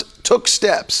just took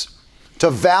steps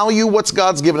to value what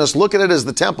God's given us, look at it as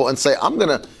the temple and say, I'm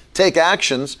going to take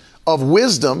actions of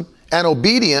wisdom and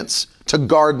obedience to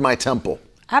guard my temple.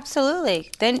 Absolutely.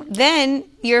 Then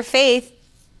your faith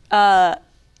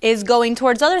is going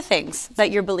towards other things that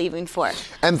you're believing for.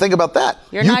 And think about that.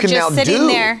 You're not just sitting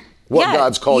there. What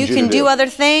God's called you to do. You can do other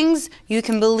things. You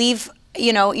can believe,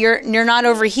 you're not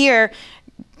over here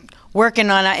working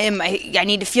on, I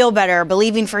need to feel better,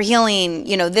 believing for healing,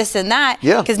 this and that.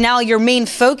 Yeah. Because now your main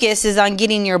focus is on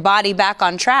getting your body back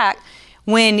on track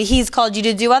when he's called you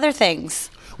to do other things.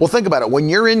 Well, think about it. When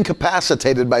you're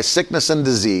incapacitated by sickness and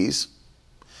disease,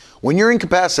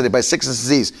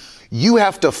 you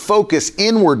have to focus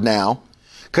inward now,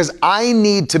 because I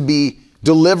need to be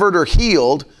delivered or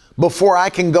healed before I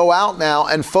can go out now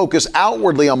and focus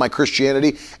outwardly on my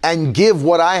Christianity and give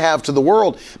what I have to the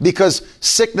world, because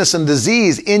sickness and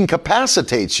disease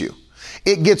incapacitates you.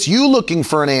 It gets you looking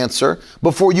for an answer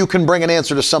before you can bring an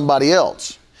answer to somebody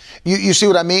else. You see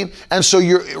what I mean? And so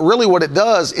what it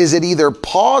does is it either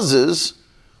pauses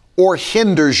or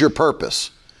hinders your purpose.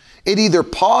 It either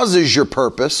pauses your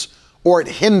purpose or it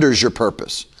hinders your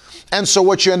purpose. And so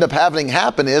what you end up having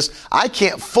happen is I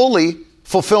can't fully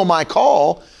fulfill my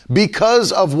call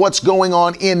because of what's going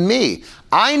on in me.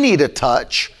 I need a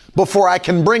touch before I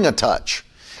can bring a touch.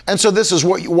 And so this is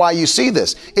why you see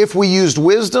this. If we used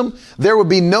wisdom, there would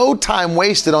be no time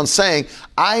wasted on saying,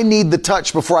 I need the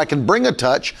touch before I can bring a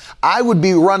touch. I would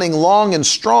be running long and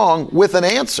strong with an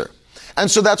answer. And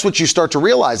so that's what you start to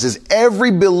realize is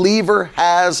every believer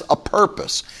has a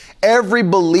purpose. Every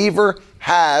believer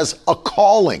has a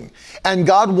calling. And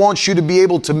God wants you to be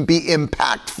able to be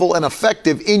impactful and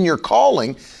effective in your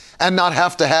calling and not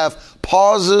have to have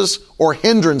pauses or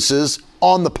hindrances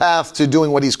on the path to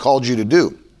doing what he's called you to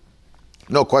do.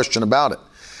 No question about it.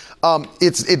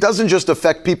 It doesn't just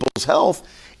affect people's health,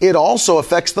 it also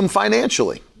affects them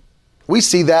financially. We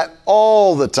see that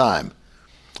all the time.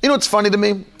 You know what's funny to me?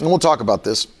 And we'll talk about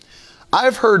this.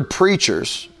 I've heard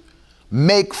preachers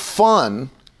make fun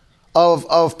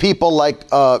of people like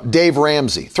Dave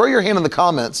Ramsey. Throw your hand in the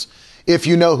comments if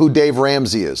you know who Dave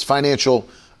Ramsey is, financial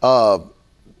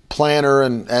planner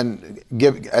and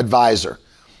advisor.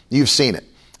 You've seen it.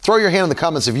 Throw your hand in the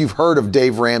comments if you've heard of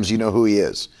Dave Ramsey, you know who he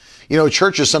is.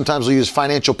 Churches sometimes will use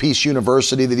Financial Peace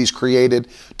University that he's created,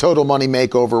 Total Money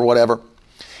Makeover, whatever.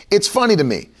 It's funny to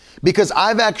me because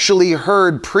I've actually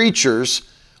heard preachers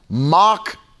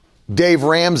mock Dave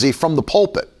Ramsey from the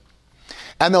pulpit.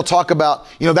 And they'll talk about,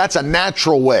 that's a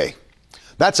natural way.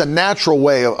 That's a natural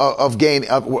way of gain.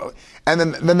 And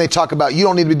then they talk about, you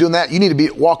don't need to be doing that. You need to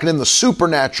be walking in the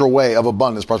supernatural way of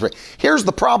abundance, prosperity. Here's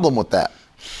the problem with that.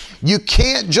 You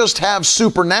can't just have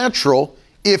supernatural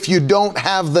if you don't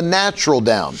have the natural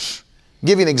down. I'll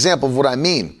give you an example of what I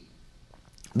mean.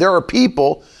 There are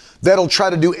people that'll try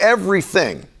to do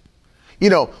everything.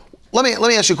 Let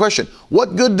me ask you a question.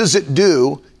 What good does it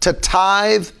do to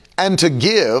tithe and to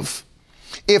give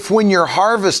if when your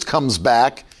harvest comes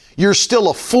back, you're still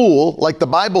a fool, like the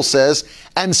Bible says,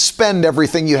 and spend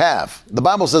everything you have? The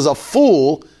Bible says a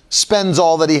fool spends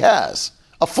all that he has.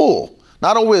 A fool.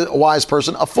 Not a wise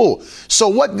person, a fool. So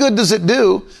what good does it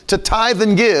do to tithe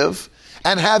and give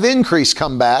and have increase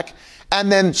come back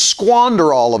and then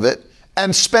squander all of it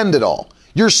and spend it all?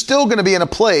 You're still going to be in a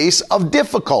place of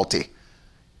difficulty.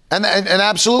 And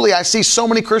absolutely, I see so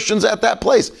many Christians at that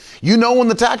place. When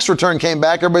the tax return came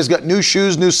back, everybody's got new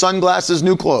shoes, new sunglasses,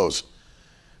 new clothes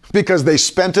because they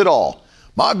spent it all.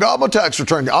 My God, my tax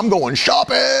return, I'm going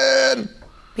shopping.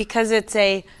 Because it's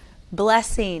a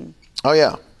blessing. Oh,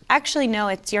 yeah. Actually, no,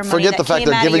 it's your money. Forget the fact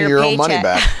they're giving you your own money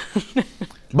back.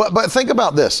 But think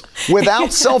about this.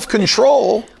 Without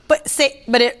self-control.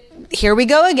 Here we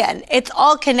go again. It's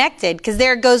all connected because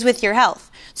there it goes with your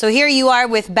health. So here you are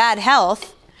with bad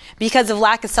health because of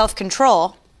lack of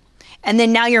self-control. And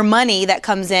then now your money that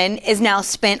comes in is now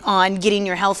spent on getting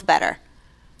your health better.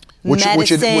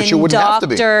 Medicine, which you wouldn't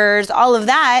doctors, have to be. All of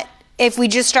that. If we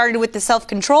just started with the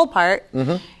self-control part,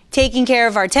 taking care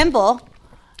of our temple.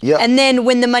 Yep. And then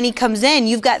when the money comes in,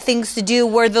 you've got things to do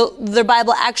where the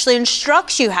Bible actually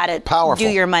instructs you how to do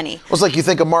your money. It's like you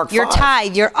think of Mark 5. Your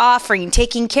tithe, your offering,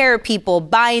 taking care of people,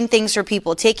 buying things for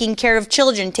people, taking care of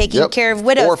children, taking care of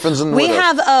widows. Orphans and we widows.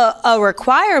 have a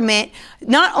requirement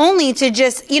not only to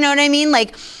just, you know what I mean?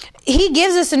 Like, he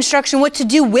gives us instruction what to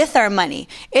do with our money.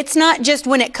 It's not just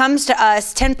when it comes to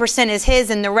us, 10% is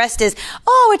his and the rest is,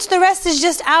 the rest is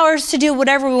just ours to do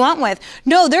whatever we want with.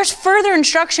 No, there's further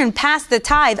instruction past the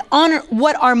tithe on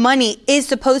what our money is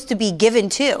supposed to be given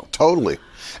to. Totally.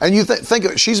 And you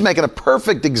think she's making a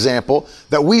perfect example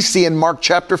that we see in Mark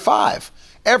chapter 5.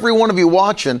 Every one of you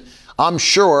watching, I'm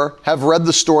sure, have read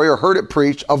the story or heard it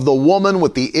preached of the woman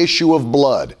with the issue of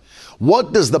blood.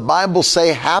 What does the Bible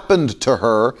say happened to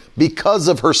her because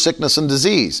of her sickness and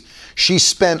disease? She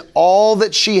spent all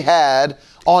that she had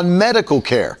on medical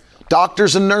care,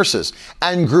 doctors and nurses,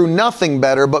 and grew nothing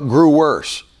better but grew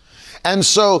worse. And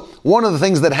so one of the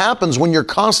things that happens when you're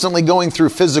constantly going through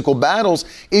physical battles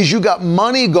is you got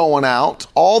money going out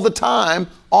all the time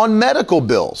on medical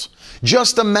bills.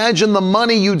 Just imagine the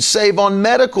money you'd save on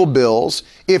medical bills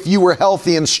if you were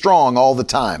healthy and strong all the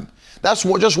time. That's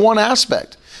just one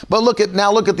aspect. But look at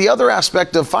the other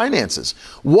aspect of finances.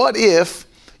 What if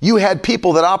you had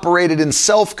people that operated in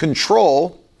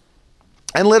self-control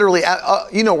and literally,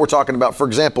 what we're talking about. For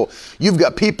example, you've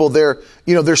got people they're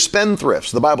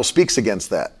spendthrifts. The Bible speaks against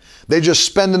that. They're just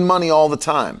spending money all the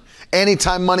time.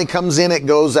 Anytime money comes in, it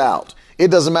goes out. It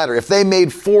doesn't matter. If they made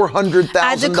 $400,000.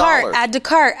 Add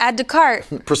to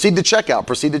cart. Proceed to checkout.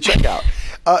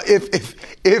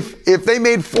 If they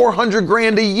made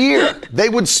 $400,000 a year, they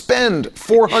would spend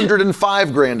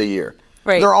 $405,000 a year.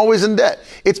 Right. They're always in debt.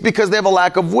 It's because they have a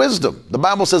lack of wisdom. The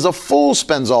Bible says a fool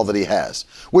spends all that he has,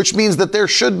 which means that there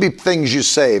should be things you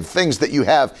save, things that you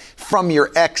have from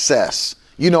your excess.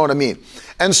 You know what I mean?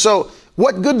 And so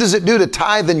what good does it do to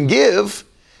tithe and give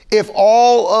if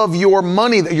all of your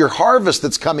money, your harvest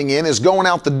that's coming in is going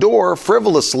out the door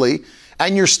frivolously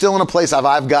and you're still in a place of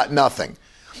I've got nothing?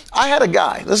 I had a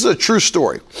guy, this is a true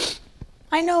story.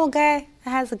 I know a guy that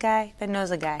has a guy that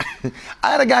knows a guy.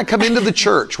 I had a guy come into the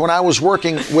church when I was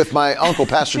working with my uncle,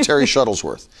 Pastor Terry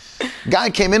Shuttlesworth.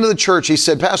 Guy came into the church. He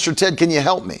said, Pastor Ted, can you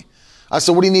help me? I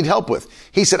said, what do you need help with?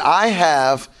 He said, I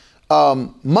have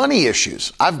money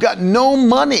issues. I've got no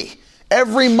money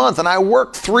every month and I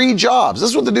work 3 jobs. This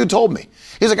is what the dude told me.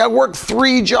 He's like, I work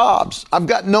 3 jobs. I've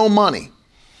got no money.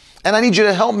 And I need you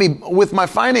to help me with my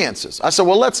finances. I said,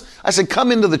 well,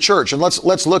 come into the church and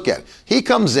let's look at it. He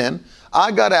comes in.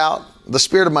 I got out. The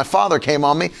spirit of my father came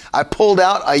on me. I pulled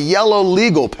out a yellow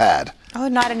legal pad. Oh,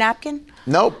 not a napkin?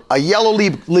 Nope, a yellow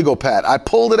legal pad. I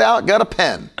pulled it out, got a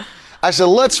pen. I said,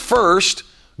 let's first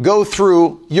go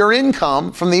through your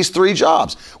income from these 3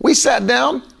 jobs. We sat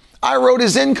down. I wrote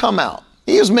his income out.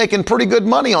 He was making pretty good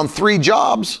money on 3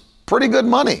 jobs. Pretty good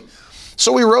money.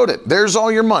 So we wrote it. There's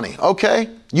all your money. Okay.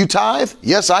 You tithe?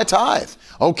 Yes, I tithe.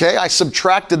 Okay. I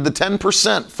subtracted the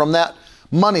 10% from that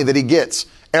money that he gets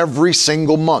every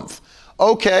single month.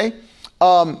 Okay.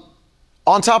 On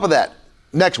top of that,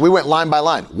 next we went line by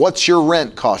line. What's your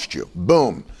rent cost you?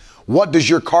 Boom. What does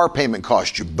your car payment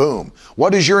cost you? Boom.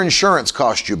 What does your insurance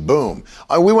cost you? Boom.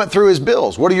 We went through his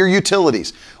bills. What are your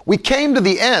utilities? We came to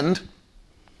the end,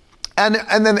 and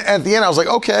then at the end I was like,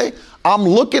 okay, I'm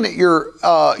looking at your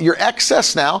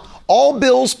excess now. all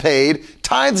bills paid,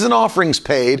 tithes and offerings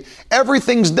paid,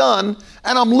 everything's done.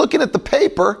 And I'm looking at the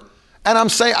paper and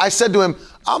I said to him,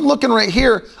 I'm looking right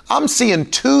here. I'm seeing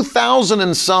 2,000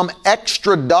 and some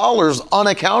extra dollars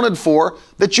unaccounted for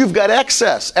that you've got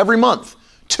excess every month.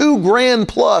 $2,000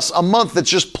 plus a month that's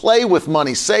just play with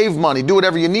money, save money, do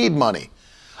whatever you need money.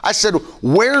 I said,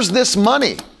 where's this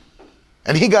money?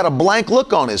 And he got a blank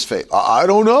look on his face. I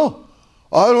don't know.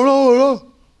 I don't know.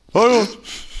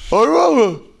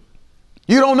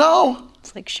 You don't know?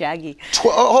 It's like Shaggy.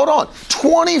 Hold on.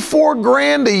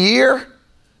 $24,000 a year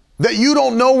that you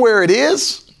don't know where it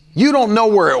is? You don't know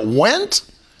where it went?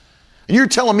 You're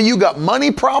telling me you got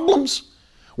money problems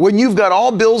when you've got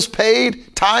all bills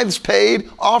paid, tithes paid,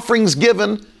 offerings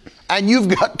given, and you've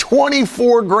got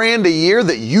 $24,000 a year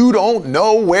that you don't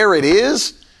know where it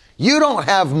is? You don't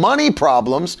have money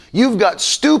problems. You've got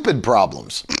stupid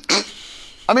problems.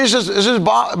 I mean, it's just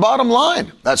bottom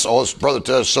line. That's all this brother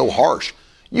Ted is so harsh.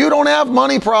 You don't have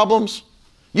money problems.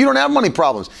 You don't have money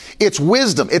problems. It's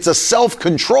wisdom. It's a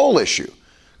self-control issue.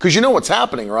 Because you know what's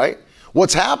happening, right?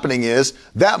 What's happening is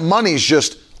that money's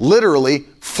just literally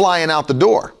flying out the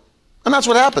door. And that's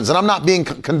what happens. And I'm not being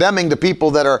condemning to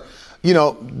people that are,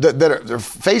 that are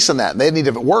facing that. And they need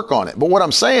to work on it. But what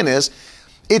I'm saying is,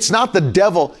 it's not the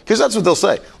devil, because that's what they'll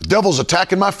say. The devil's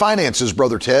attacking my finances,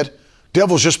 Brother Ted.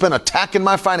 Devil's just been attacking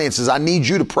my finances. I need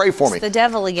you to pray for me. It's the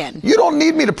devil again. You don't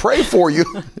need me to pray for you.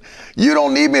 You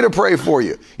don't need me to pray for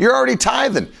you. You're already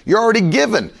tithing. You're already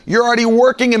giving. You're already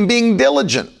working and being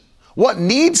diligent. What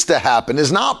needs to happen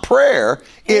is not prayer.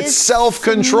 It's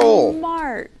self-control.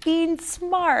 Being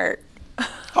smart. I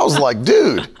was like,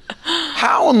 dude,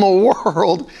 how in the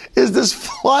world is this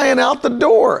flying out the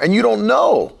door? And you don't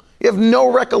know. You have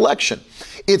no recollection.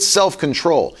 It's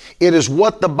self-control. It is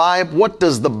what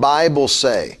does the Bible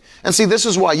say? And see, this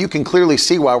is why you can clearly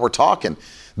see why we're talking,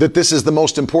 that this is the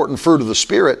most important fruit of the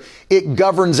Spirit. It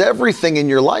governs everything in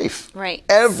your life. Right.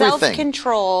 Everything.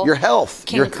 Self-control. Your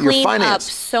health, your clean finance.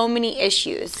 up so many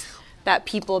issues that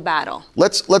people battle.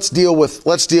 Let's deal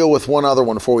with one other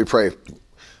one before we pray.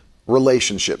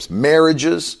 Relationships,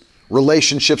 marriages,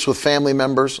 relationships with family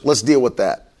members. Let's deal with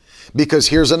that. Because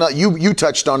here's another, you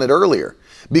touched on it earlier,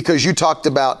 because you talked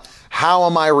about how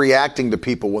am I reacting to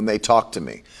people when they talk to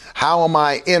me? How am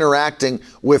I interacting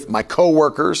with my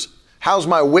coworkers? How's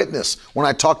my witness when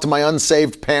I talk to my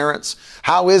unsaved parents?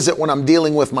 How is it when I'm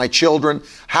dealing with my children?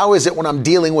 How is it when I'm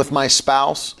dealing with my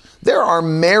spouse? There are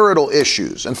marital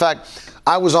issues. In fact,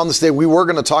 I was on this day, we were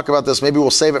going to talk about this. Maybe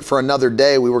we'll save it for another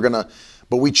day.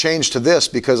 But we changed to this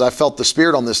because I felt the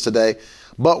Spirit on this today.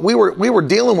 But we were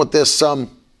dealing with this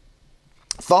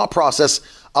thought process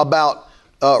about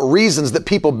reasons that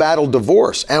people battle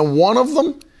divorce. And one of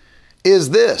them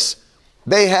is this.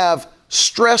 They have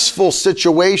stressful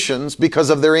situations because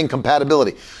of their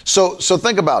incompatibility. So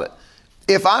think about it.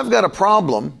 If I've got a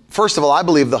problem, first of all, I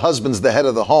believe the husband's the head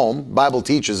of the home. Bible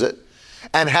teaches it.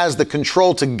 And has the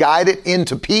control to guide it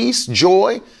into peace,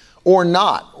 joy, or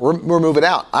not. Remove it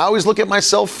out. I always look at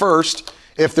myself first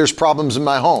if there's problems in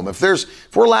my home. If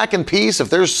we're lacking peace, if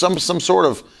there's some sort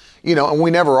of, and we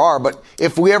never are, but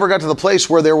if we ever got to the place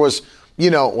where there was,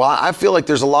 I feel like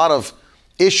there's a lot of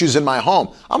issues in my home,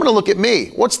 I'm going to look at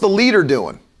me. What's the leader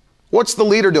doing? What's the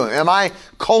leader doing? Am I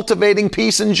cultivating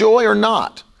peace and joy or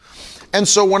not? And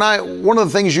so one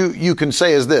of the things you can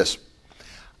say is this: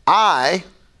 I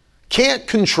can't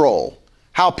control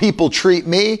how people treat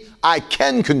me. I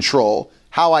can control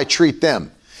how I treat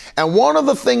them. And one of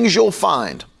the things you'll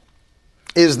find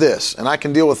is this, and I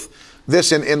can deal with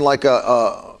this in like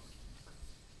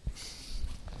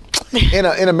in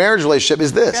a marriage relationship,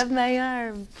 is this. Grab my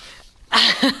arm.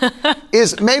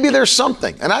 Is maybe there's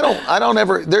something, and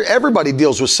everybody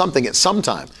deals with something at some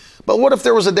time. But what if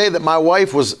there was a day that my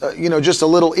wife was, just a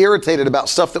little irritated about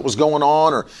stuff that was going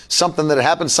on, or something that had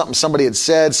happened, something somebody had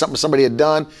said, something somebody had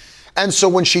done. And so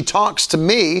when she talks to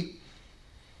me,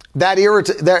 that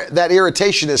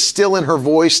irritation is still in her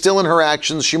voice, still in her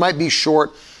actions. She might be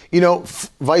short,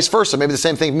 vice versa. Maybe the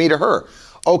same thing me to her.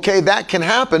 Okay, that can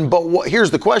happen, but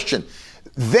here's the question.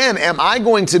 Then am I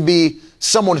going to be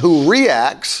someone who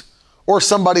reacts or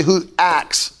somebody who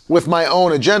acts with my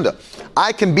own agenda?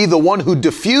 I can be the one who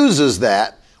diffuses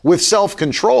that with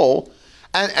self-control,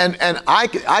 and I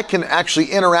can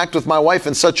actually interact with my wife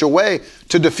in such a way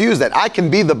to diffuse that. I can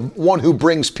be the one who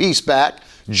brings peace back,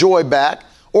 joy back,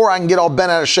 or I can get all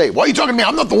bent out of shape. Why are you talking to me?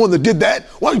 I'm not the one that did that.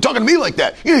 Why are you talking to me like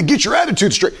that? You need to get your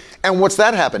attitude straight. And what's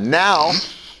that happen? Now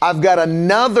I've got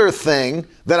another thing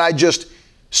that I just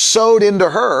sowed into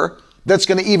her that's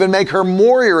going to even make her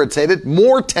more irritated,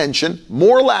 more tension,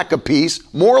 more lack of peace,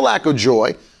 more lack of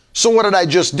joy. So what did I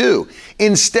just do?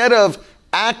 Instead of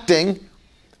acting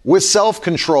with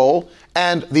self-control,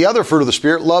 and the other fruit of the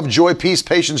Spirit, love, joy, peace,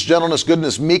 patience, gentleness,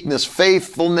 goodness, meekness,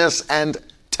 faithfulness, and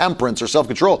temperance or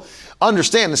self-control.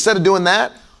 Understand, instead of doing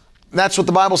that, that's what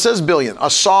the Bible says, Billion. A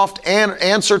soft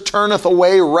answer turneth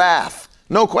away wrath.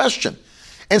 No question.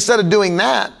 Instead of doing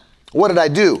that, what did I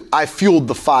do? I fueled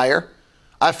the fire.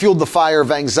 I fueled the fire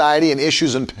of anxiety and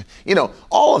issues and,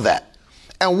 all of that.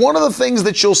 And one of the things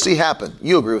that you'll see happen,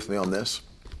 you agree with me on this?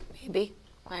 Maybe.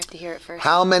 I have to hear it first.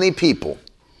 How many people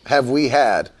have we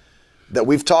had that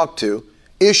we've talked to,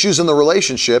 issues in the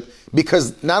relationship,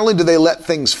 because not only do they let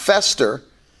things fester,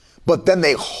 but then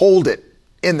they hold it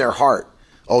in their heart.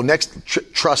 Oh,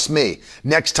 trust me,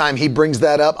 next time he brings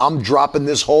that up, I'm dropping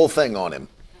this whole thing on him.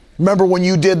 Remember when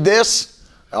you did this?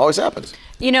 It always happens.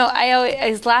 I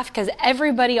always laugh because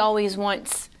everybody always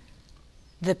wants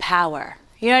the power.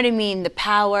 You know what I mean? The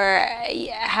power,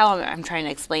 how I'm trying to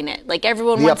explain it. Like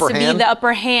everyone wants to be the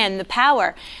upper hand, the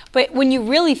power. But when you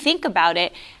really think about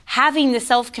it, having the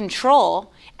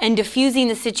self-control and diffusing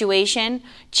the situation,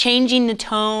 changing the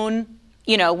tone,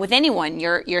 with anyone,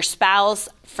 your spouse,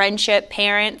 friendship,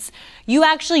 parents, you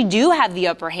actually do have the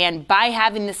upper hand by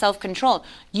having the self-control.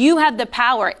 You have the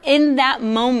power in that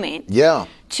moment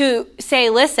to say,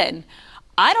 listen,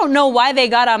 I don't know why they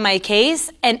got on my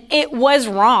case, and it was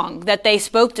wrong that they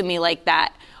spoke to me like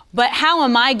that. But how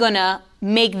am I going to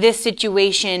make this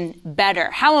situation better?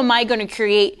 How am I going to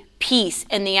create peace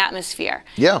in the atmosphere?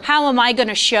 How am I going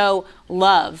to show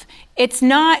love? It's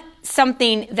not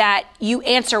something that you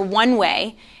answer one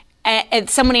way, and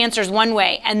someone answers one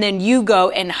way, and then you go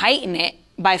and heighten it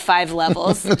by 5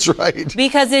 levels. That's right.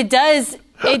 Because it does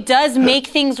make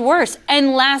things worse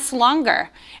and last longer.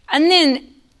 And then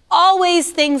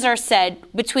always things are said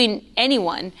between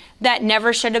anyone that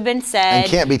never should have been said. And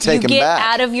can't be taken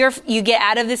back. You get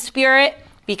out of the spirit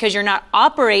because you're not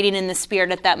operating in the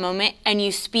spirit at that moment, and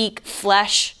you speak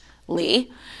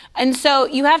fleshly. And so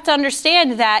you have to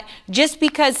understand that just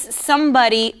because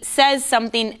somebody says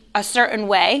something a certain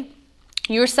way,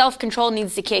 your self-control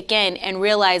needs to kick in and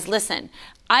realize, listen,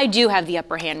 I do have the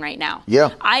upper hand right now.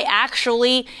 I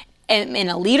actually am in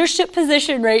a leadership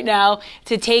position right now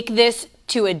to take this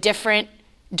to a different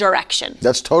direction.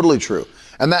 That's totally true.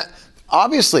 And that,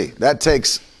 obviously, that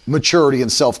takes maturity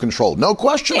and self-control. No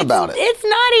question about it. It's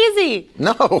not easy.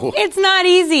 No. It's not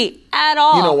easy at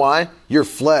all. You know why? Your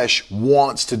flesh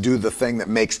wants to do the thing that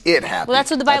makes it happy. Well, that's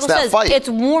what the Bible says. Fight. It's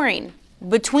warring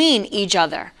between each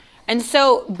other. And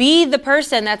so be the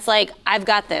person that's like, I've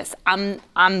got this.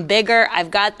 I'm bigger.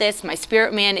 I've got this. My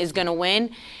spirit man is going to win.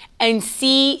 And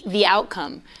see the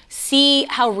outcome. See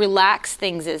how relaxed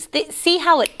things is. See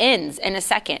how it ends in a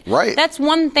second. Right. That's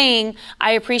one thing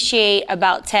I appreciate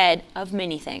about Ted, of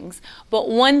many things. But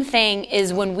one thing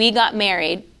is when we got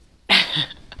married,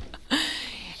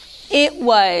 it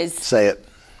was... Say it.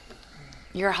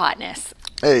 Your hotness.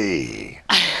 Hey.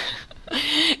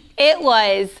 It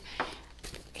was...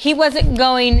 He wasn't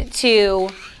going to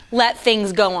let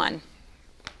things go on.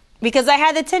 Because I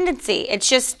had the tendency. It's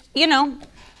just,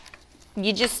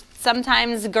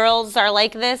 sometimes girls are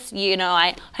like this,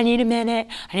 I need a minute.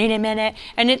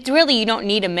 And it's really, you don't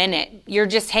need a minute. You're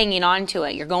just hanging on to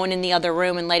it. You're going in the other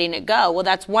room and letting it go. Well,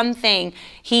 that's one thing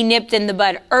he nipped in the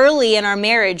bud early in our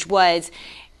marriage was,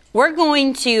 we're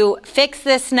going to fix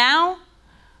this now,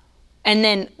 and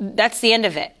then that's the end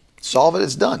of it. Solve it,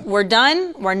 it's done. We're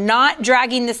done. We're not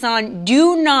dragging this on.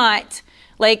 Do not...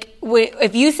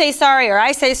 if you say sorry or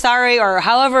I say sorry or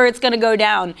however it's going to go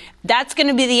down, that's going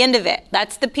to be the end of it.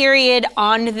 That's the period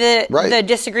on the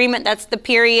disagreement. That's the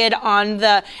period on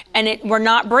we're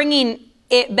not bringing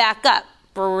it back up.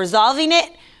 We're resolving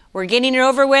it. We're getting it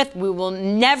over with. We will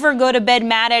never go to bed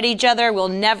mad at each other. We'll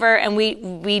never, and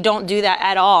we don't do that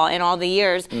at all in all the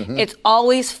years. Mm-hmm. It's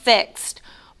always fixed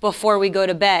before we go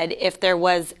to bed if there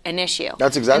was an issue.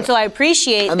 That's exactly. And so I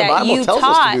appreciate and that you taught. The Bible tells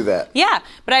us to do that. Yeah,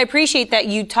 but I appreciate that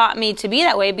you taught me to be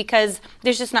that way because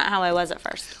there's just not how I was at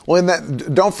first. Well,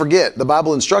 don't forget, the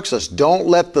Bible instructs us, don't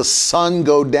let the sun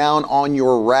go down on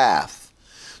your wrath.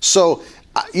 So,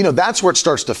 that's where it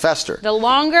starts to fester. The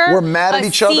longer we're mad at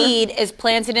each other, seed is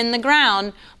planted in the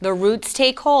ground, the roots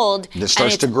take hold. It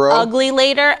starts to And grow. it's ugly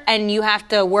later, and you have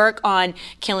to work on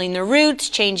killing the roots,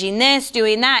 changing this,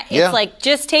 doing that. It's like,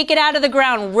 just take it out of the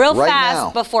ground real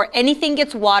fast before anything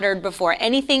gets watered, before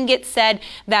anything gets said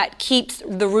that keeps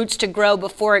the roots to grow,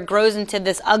 before it grows into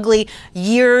this ugly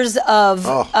years of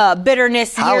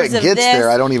bitterness, how years it of gets there,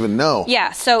 I don't even know.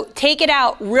 Yeah, so take it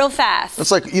out real fast.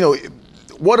 It's like,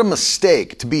 what a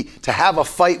mistake to have a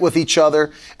fight with each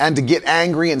other and to get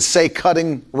angry and say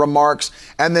cutting remarks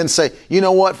and then say, you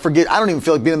know what, forget, I don't even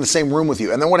feel like being in the same room with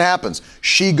you. And then what happens?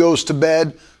 She goes to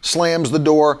bed slams the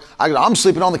door. I'm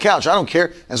sleeping on the couch. I don't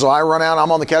care. And so I run out.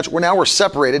 I'm on the couch. Now we're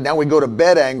separated. Now we go to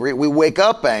bed angry. We wake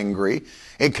up angry.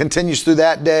 It continues through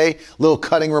that day. Little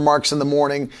cutting remarks in the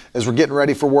morning as we're getting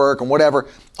ready for work and whatever.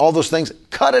 All those things.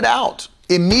 Cut it out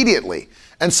immediately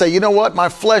and say, you know what? My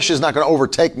flesh is not going to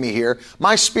overtake me here.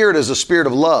 My spirit is a spirit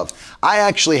of love. I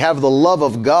actually have the love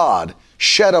of God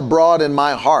shed abroad in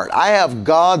my heart. I have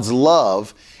God's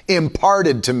love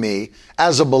imparted to me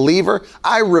as a believer.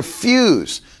 I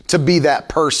refuse to be that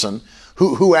person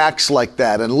who acts like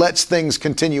that and lets things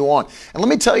continue on. And let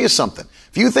me tell you something.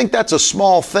 If you think that's a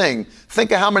small thing,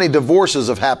 think of how many divorces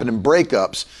have happened and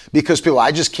breakups because people,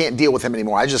 I just can't deal with him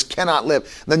anymore. I just cannot live.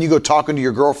 And then you go talking to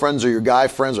your girlfriends or your guy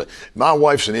friends. My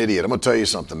wife's an idiot. I'm going to tell you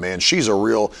something, man. She's a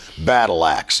real battle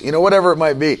axe. You know, whatever it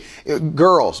might be.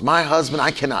 Girls, my husband, I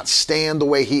cannot stand the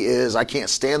way he is. I can't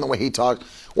stand the way he talks.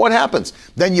 What happens?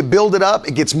 Then you build it up.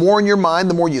 It gets more in your mind.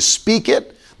 The more you speak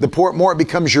it, the more it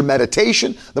becomes your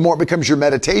meditation. The more it becomes your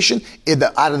meditation,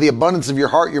 out of the abundance of your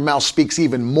heart, your mouth speaks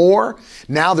even more.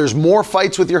 Now there's more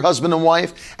fights with your husband and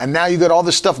wife, and now you got all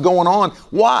this stuff going on.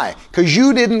 Why? Because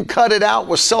you didn't cut it out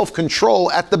with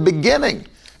self-control at the beginning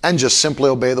and just simply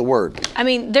obey the word. I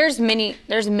mean, there's many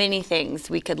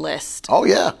things we could list. Oh,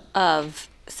 yeah. Of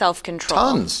self-control.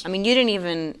 Tons. I mean, you didn't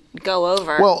even go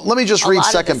over. Well, let me just read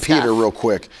 2 Peter real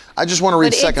quick. I just want to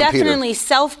read 2 Peter. But definitely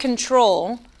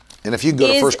self-control. And if you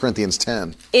go to 1 Corinthians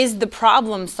 10. Is the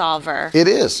problem solver. It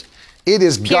is. It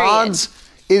is period. God's.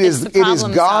 It is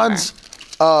God's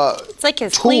it's like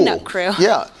his tool. Cleanup crew.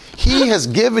 Yeah. He has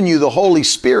given you the Holy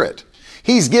Spirit.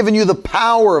 He's given you the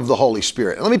power of the Holy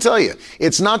Spirit. And let me tell you,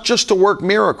 it's not just to work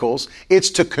miracles.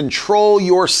 It's to control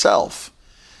yourself.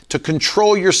 To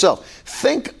control yourself.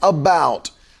 Think about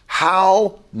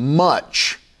how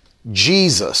much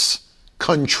Jesus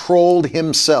controlled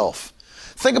himself.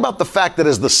 Think about the fact that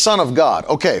as the Son of God,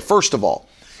 okay, first of all,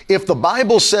 if the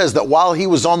Bible says that while he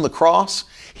was on the cross,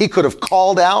 he could have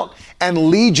called out and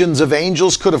legions of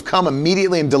angels could have come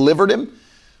immediately and delivered him,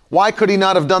 why could he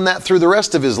not have done that through the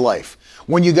rest of his life?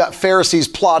 When you got Pharisees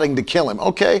plotting to kill him.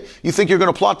 Okay, you think you're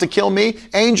going to plot to kill me?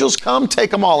 Angels, come take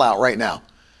them all out right now.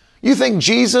 You think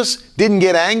Jesus didn't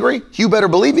get angry? You better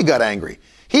believe he got angry.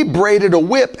 He braided a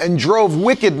whip and drove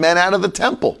wicked men out of the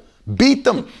temple. Beat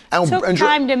them. Took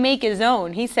time to make his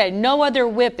own. He said, no other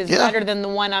whip is better than the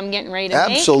one I'm getting ready to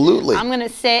make. Absolutely. I'm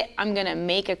going to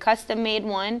make a custom-made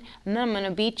one, and then I'm going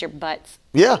to beat your butts.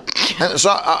 Yeah. And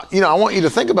so, I want you to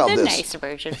think about this. The nice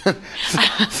version.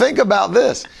 Think about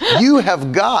this. You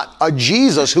have got a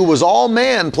Jesus who was all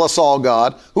man plus all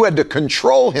God, who had to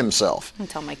control himself. I'm going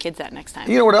to tell my kids that next time.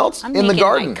 You know what else? I'm in the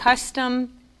garden. My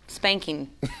custom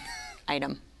spanking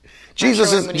item.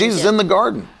 Jesus is in the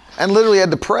garden. And literally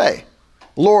had to pray,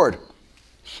 Lord,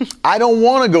 I don't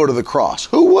want to go to the cross.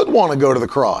 Who would want to go to the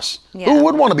cross? Yeah. Who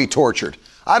would want to be tortured?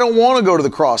 I don't want to go to the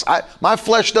cross. My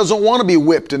flesh doesn't want to be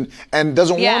whipped and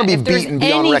doesn't want to be beaten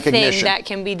beyond recognition. That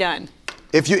can be done.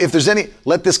 If there's any,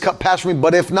 let this cup pass from me,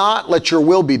 but if not, let your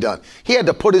will be done. He had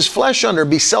to put his flesh under,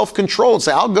 be self-controlled, and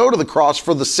say, I'll go to the cross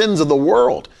for the sins of the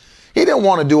world. He didn't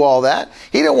want to do all that.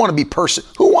 He didn't want to be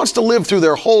Who wants to live through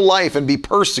their whole life and be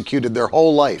persecuted their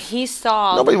whole life? He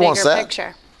saw Nobody the bigger wants that.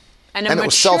 picture. And it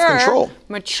was self-control.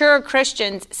 Mature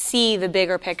Christians see the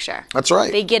bigger picture. That's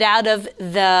right. They get out of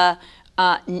the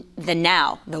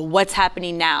now, the what's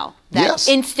happening now, that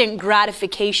instant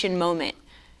gratification moment.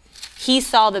 He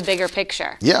saw the bigger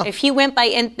picture. Yeah. If he went by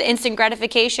the instant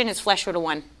gratification, his flesh would have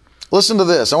won. Listen to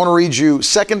this. I want to read you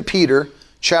 2 Peter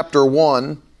chapter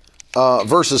 1,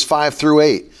 verses 5 through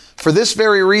 8. For this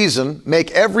very reason,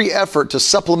 make every effort to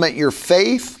supplement your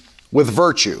faith with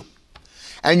virtue,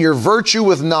 and your virtue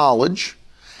with knowledge,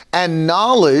 and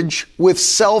knowledge with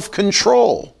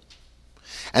self-control,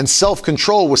 and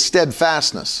self-control with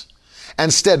steadfastness,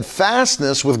 and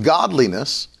steadfastness with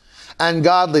godliness, and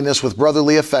godliness with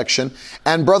brotherly affection,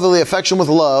 and brotherly affection with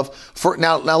love.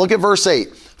 Now look at verse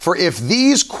 8. For if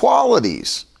these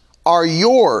qualities are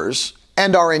yours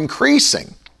and are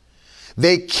increasing,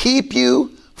 they keep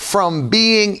you from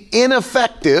being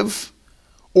ineffective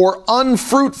or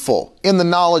unfruitful in the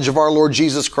knowledge of our Lord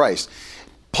Jesus Christ.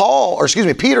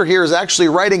 Peter here is actually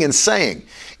writing and saying,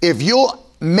 if you'll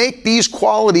make these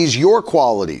qualities your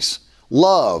qualities,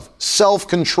 love,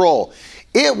 self-control,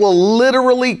 it will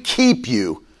literally keep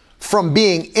you from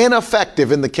being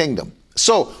ineffective in the kingdom.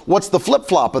 So what's the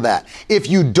flip-flop of that? If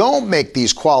you don't make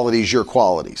these qualities your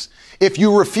qualities, if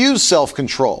you refuse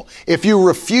self-control, if you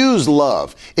refuse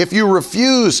love, if you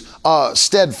refuse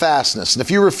steadfastness, and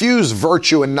if you refuse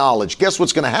virtue and knowledge, guess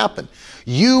what's going to happen?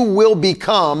 You will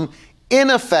become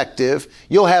ineffective.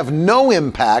 You'll have no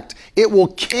impact. It will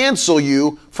cancel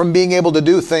you from being able to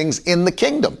do things in the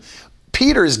kingdom.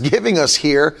 Peter is giving us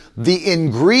here the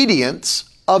ingredients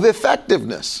of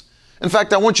effectiveness. In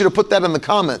fact, I want you to put that in the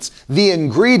comments. The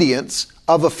ingredients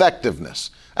of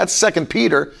effectiveness. That's 2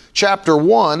 Peter chapter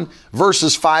 1,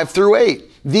 verses 5 through 8.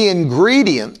 The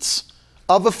ingredients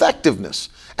of effectiveness.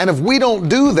 And if we don't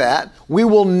do that, we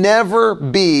will never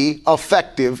be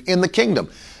effective in the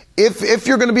kingdom. If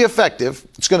you're going to be effective,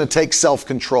 it's going to take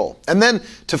self-control. And then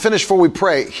to finish before we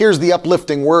pray, here's the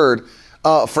uplifting word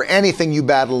for anything you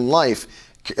battle in life.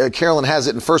 Carolyn has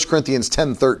it in 1 Corinthians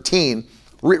 10:13.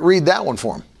 Read that one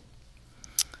for him.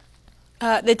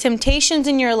 The temptations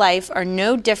in your life are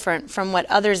no different from what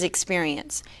others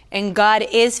experience, and God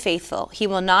is faithful. He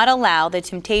will not allow the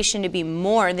temptation to be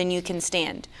more than you can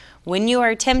stand. When you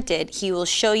are tempted, He will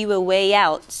show you a way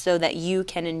out so that you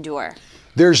can endure.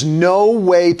 There's no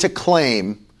way to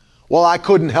claim, well, I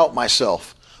couldn't help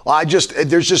myself. Well,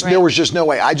 there was just no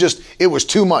way. It was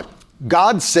too much.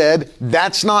 God said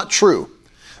that's not true.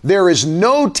 There is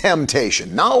no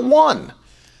temptation, not one,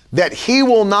 that He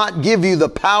will not give you the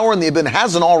power and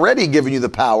hasn't already given you the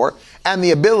power and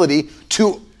the ability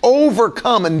to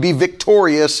overcome and be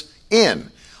victorious in.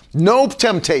 No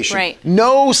temptation,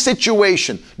 no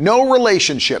situation, no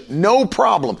relationship, no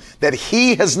problem that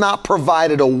He has not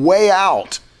provided a way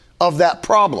out of that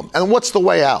problem. And what's the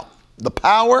way out? The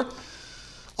power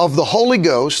of the Holy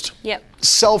Ghost,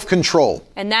 self-control.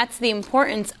 And that's the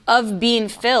importance of being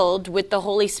filled with the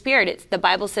Holy Spirit. The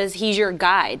Bible says He's your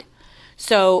guide.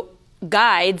 So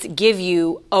guides give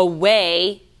you a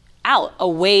way out, a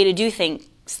way to do things.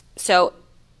 So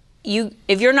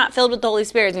if you're not filled with the Holy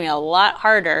Spirit, it's going to be a lot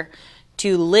harder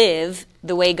to live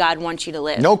the way God wants you to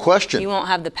live. No question. You won't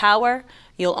have the power.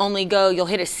 You'll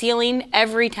hit a ceiling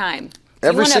every time.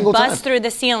 Every single time. You want to bust through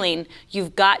the ceiling,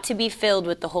 you've got to be filled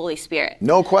with the Holy Spirit.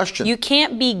 No question. You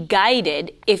can't be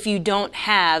guided if you don't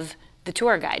have the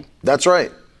tour guide. That's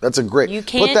right. That's a great,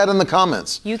 put that in the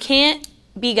comments. You can't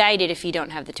be guided if you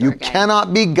don't have the tour guide. You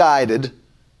cannot be guided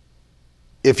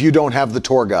if you don't have the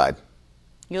tour guide.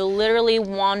 You'll literally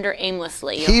wander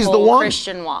aimlessly He's your whole the one.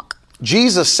 Christian walk.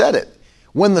 Jesus said it.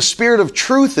 When the Spirit of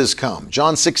truth is come,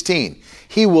 John 16,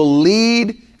 He will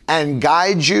lead and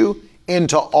guide you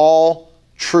into all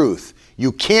truth.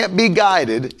 You can't be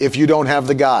guided if you don't have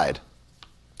the guide.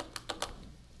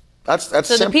 That's so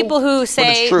simple, the people who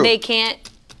say they can't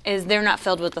they're not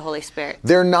filled with the Holy Spirit.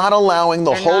 They're not allowing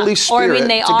the Holy Spirit to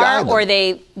guide them. Or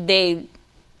they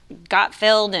got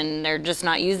filled and they're just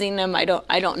not using them. I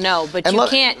don't know, but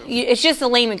it's just a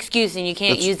lame excuse and you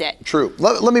can't use it. True.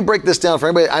 Let me break this down for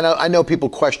anybody. I know people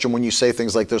question when you say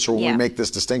things like this or when we make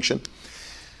this distinction.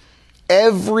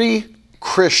 Every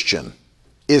Christian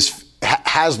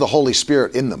has the Holy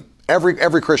Spirit in them.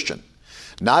 Every Christian.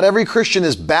 Not every Christian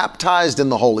is baptized in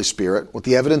the Holy Spirit with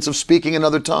the evidence of speaking in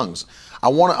other tongues. I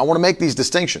want to make these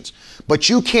distinctions. But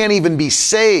you can't even be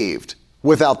saved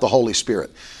without the Holy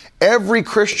Spirit. Every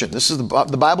Christian,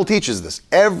 the Bible teaches this,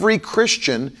 every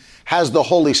Christian has the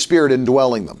Holy Spirit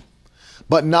indwelling them.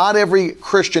 But not every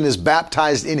Christian is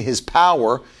baptized in His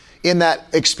power in that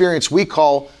experience we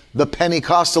call the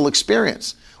Pentecostal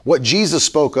experience. What Jesus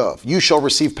spoke of, you shall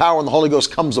receive power when the Holy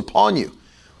Ghost comes upon you,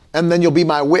 and then you'll be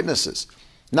my witnesses.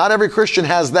 Not every Christian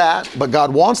has that, but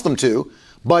God wants them to.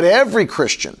 But every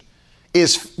Christian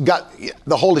is got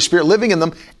the Holy Spirit living in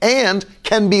them and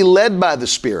can be led by the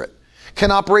Spirit, can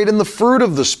operate in the fruit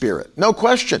of the Spirit. No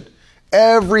question.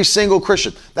 Every single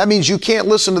Christian. That means you can't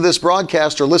listen to this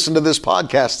broadcast or listen to this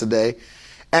podcast today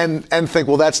and think,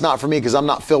 well, that's not for me because I'm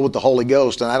not filled with the Holy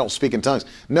Ghost and I don't speak in tongues.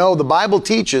 No, the Bible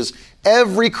teaches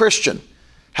every Christian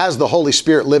has the Holy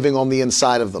Spirit living on the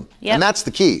inside of them. Yep. And that's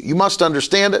the key. You must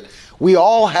understand it. We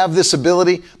all have this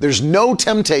ability. There's no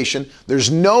temptation. There's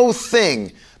no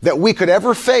thing that we could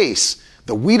ever face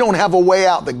that we don't have a way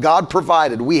out that God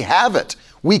provided. We have it.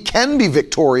 We can be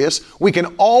victorious. We can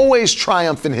always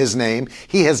triumph in His name.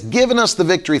 He has given us the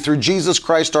victory through Jesus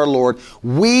Christ our Lord.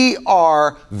 We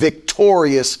are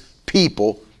victorious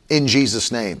people in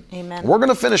Jesus' name. Amen. We're going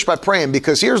to finish by praying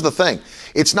because here's the thing.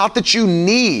 It's not that you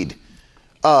need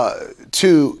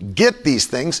to get these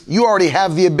things. You already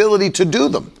have the ability to do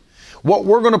them. What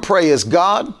we're going to pray is,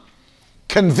 God,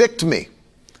 convict me.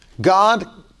 God,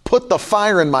 put the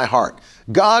fire in my heart.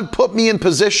 God, put me in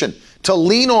position to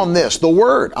lean on this, the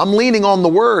Word. I'm leaning on the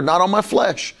Word, not on my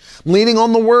flesh. I'm leaning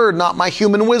on the Word, not my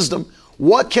human wisdom.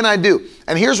 What can I do?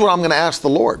 And here's what I'm going to ask the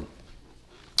Lord.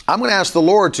 I'm going to ask the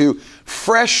Lord to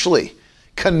freshly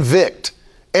convict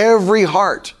every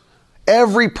heart,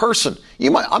 every person.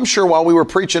 I'm sure while we were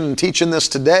preaching and teaching this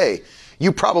today,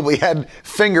 You probably had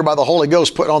finger by the Holy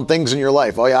Ghost put on things in your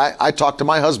life. Oh yeah, I talk to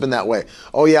my husband that way.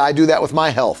 Oh yeah, I do that with my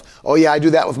health. Oh yeah, I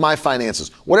do that with my finances.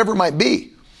 Whatever it might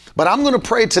be. But I'm going to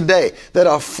pray today that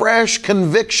a fresh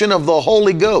conviction of the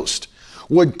Holy Ghost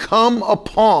would come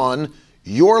upon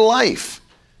your life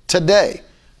today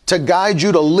to guide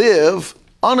you to live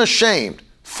unashamed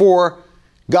for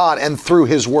God and through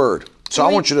His Word. So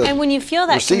I want you to And when you feel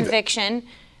that conviction,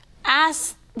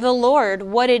 ask the Lord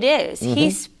what it is.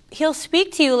 Mm-hmm. He'll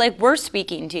speak to you like we're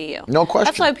speaking to you. No question.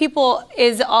 That's why people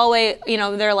is always,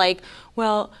 they're like,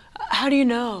 well, how do you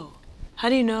know? How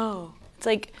do you know? It's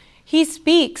like, He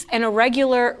speaks in a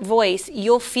regular voice.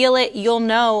 You'll feel it. You'll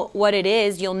know what it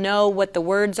is. You'll know what the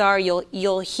words are.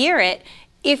 You'll hear it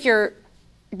if you're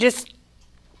just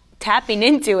tapping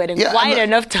into it and quiet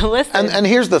enough to listen. And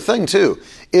here's the thing too,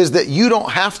 is that you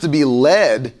don't have to be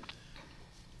led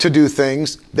to do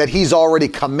things that He's already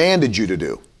commanded you to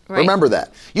do. Right. Remember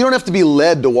that. You don't have to be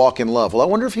led to walk in love. Well, I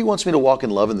wonder if He wants me to walk in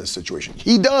love in this situation.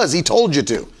 He does. He told you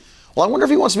to. Well, I wonder if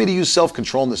He wants me to use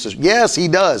self-control in this situation. Yes, He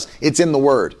does. It's in the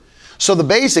Word. So the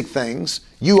basic things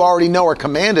you already know are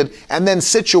commanded, and then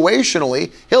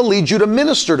situationally, He'll lead you to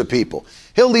minister to people.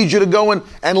 He'll lead you to go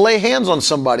and lay hands on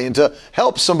somebody and to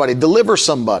help somebody, deliver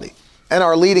somebody. And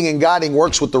our leading and guiding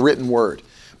works with the written Word.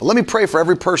 But let me pray for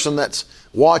every person that's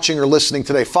watching or listening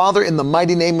today. Father, in the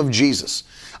mighty name of Jesus,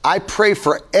 I pray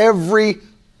for every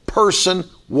person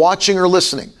watching or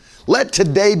listening. Let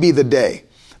today be the day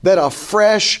that a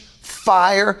fresh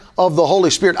fire of the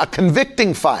Holy Spirit, a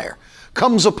convicting fire,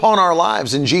 comes upon our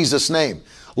lives in Jesus' name.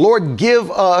 Lord, give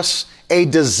us a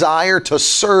desire to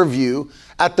serve You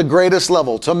at the greatest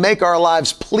level, to make our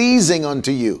lives pleasing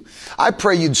unto You. I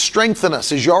pray You'd strengthen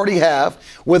us as You already have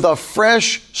with a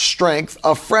fresh strength,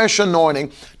 a fresh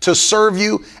anointing to serve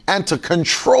You and to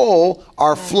control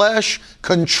our flesh,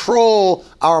 control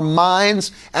our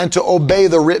minds, and to obey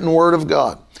the written Word of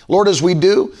God. Lord, as we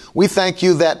do, we thank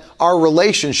You that our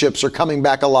relationships are coming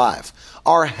back alive.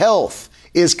 Our health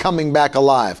is coming back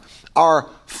alive. Our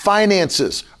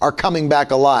finances are coming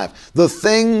back alive. The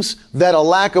things that a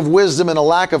lack of wisdom and a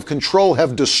lack of control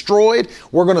have destroyed,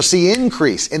 we're going to see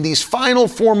increase in these final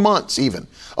 4 months even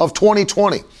of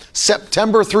 2020.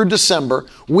 September through December,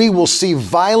 we will see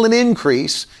violent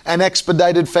increase and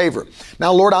expedited favor.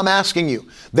 Now, Lord, I'm asking You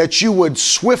that You would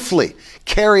swiftly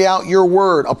carry out Your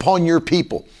word upon Your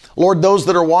people. Lord, those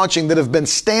that are watching that have been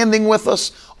standing with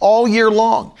us all year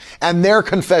long, and their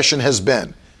confession has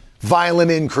been violent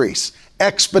increase,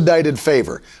 expedited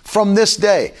favor. From this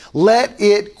day, let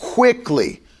it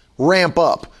quickly ramp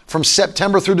up. From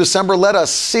September through December, let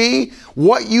us see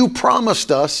what You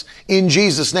promised us in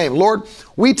Jesus' name. Lord,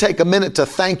 we take a minute to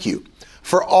thank You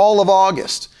for all of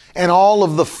August and all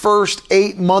of the first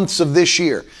 8 months of this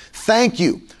year. Thank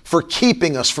You for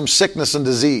keeping us from sickness and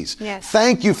disease. Yes.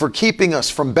 Thank You for keeping us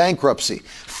from bankruptcy.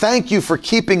 Thank You for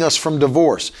keeping us from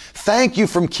divorce. Thank You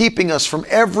for keeping us from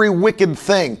every wicked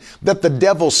thing that the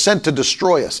devil sent to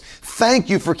destroy us. Thank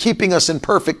You for keeping us in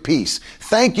perfect peace.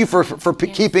 Thank You for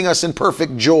keeping us in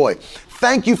perfect joy.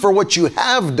 Thank You for what You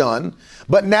have done,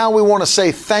 but now we want to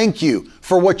say thank You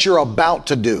for what You're about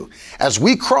to do. As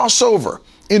we cross over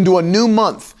into a new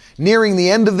month, nearing the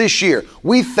end of this year,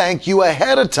 we thank You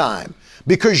ahead of time,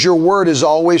 because Your word is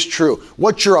always true.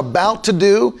 What You're about to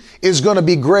do is going to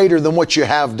be greater than what You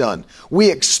have done. We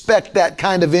expect that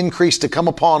kind of increase to come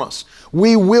upon us.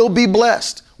 We will be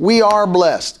blessed. We are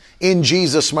blessed in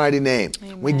Jesus' mighty name.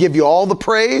 Amen. We give You all the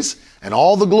praise and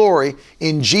all the glory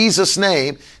in Jesus'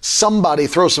 name. Somebody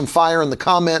throw some fire in the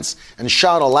comments and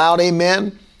shout a loud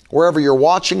amen wherever you're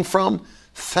watching from.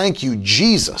 Thank You,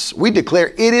 Jesus. We declare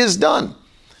it is done.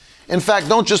 In fact,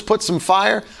 don't just put some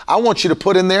fire. I want you to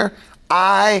put in there,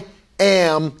 I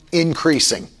am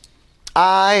increasing.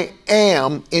 I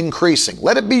am increasing.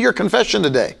 Let it be your confession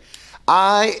today.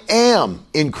 I am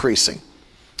increasing.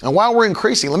 And while we're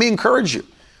increasing, let me encourage you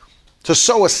to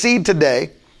sow a seed today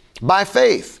by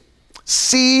faith.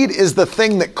 Seed is the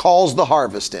thing that calls the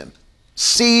harvest in.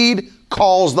 Seed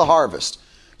calls the harvest.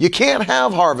 You can't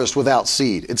have harvest without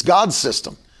seed. It's God's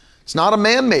system. It's not a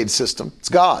man-made system. It's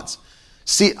God's.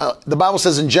 See, the Bible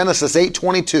says in Genesis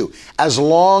 8:22, as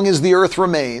long as the earth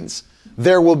remains,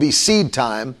 there will be seed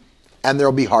time and there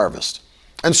will be harvest.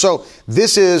 And so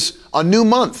this is a new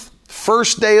month,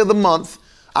 first day of the month.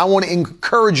 I want to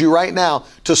encourage you right now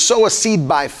to sow a seed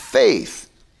by faith.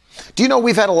 Do you know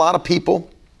we've had a lot of people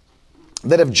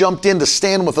that have jumped in to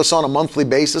stand with us on a monthly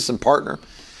basis and partner?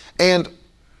 And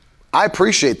I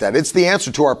appreciate that. It's the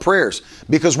answer to our prayers,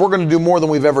 because we're going to do more than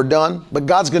we've ever done, but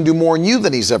God's going to do more in you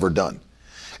than He's ever done.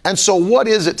 And so what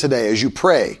is it today as you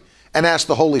pray and ask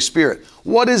the Holy Spirit,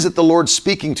 what is it the Lord's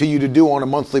speaking to you to do on a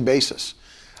monthly basis?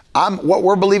 What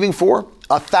we're believing for,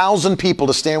 1,000 people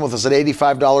to stand with us at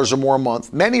 $85 or more a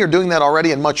month. Many are doing that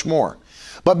already and much more.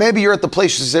 But maybe you're at the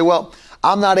place you say, well,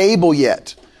 I'm not able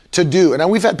yet to do. And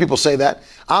we've had people say that.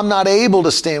 I'm not able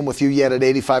to stand with you yet at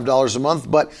 $85 a month,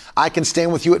 but I can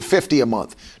stand with you at $50 a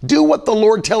month. Do what the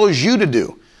Lord tells you to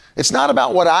do. It's not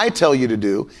about what I tell you to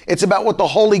do. It's about what the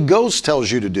Holy Ghost tells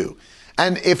you to do.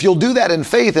 And if you'll do that in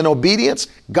faith and obedience,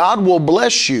 God will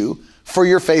bless you for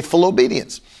your faithful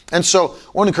obedience. And so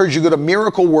I want to encourage you to go to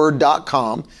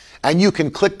miracleword.com and you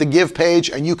can click the give page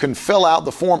and you can fill out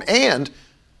the form and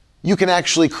you can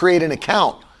actually create an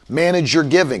account, manage your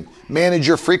giving, manage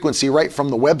your frequency right from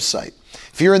the website.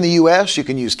 If you're in the U.S., you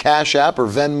can use Cash App or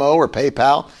Venmo or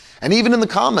PayPal. And even in the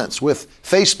comments with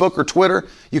Facebook or Twitter,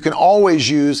 you can always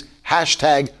use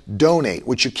 #donate,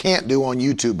 which you can't do on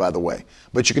YouTube, by the way.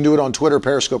 But you can do it on Twitter,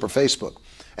 Periscope, or Facebook.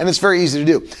 And it's very easy to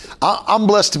do. I'm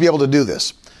blessed to be able to do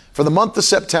this. For the month of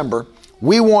September,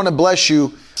 we want to bless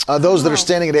you, those that are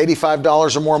standing at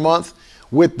 $85 or more a month,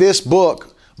 with this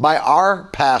book by our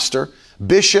pastor,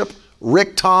 Bishop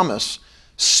Rick Thomas,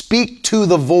 Speak to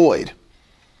the Void.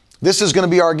 This is going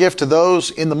to be our gift to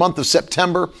those in the month of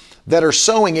September that are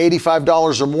sowing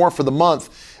 $85 or more for the month.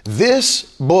 This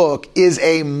book is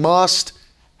a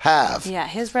must-have. Yeah,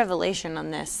 his revelation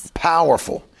on this.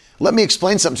 Powerful. Let me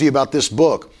explain something to you about this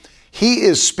book. He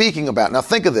is speaking about, now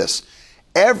think of this,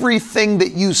 everything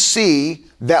that you see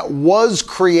that was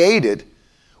created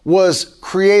from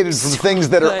things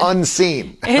that are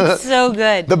unseen. It's so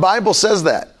good. The Bible says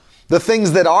that. The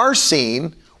things that are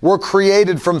seen were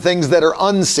created from things that are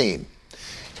unseen.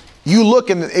 You look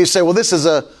and you say, well, this is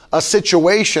a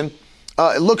situation.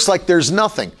 It looks like there's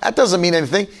nothing. That doesn't mean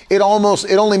anything. It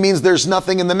only means there's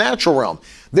nothing in the natural realm.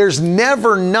 There's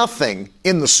never nothing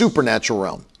in the supernatural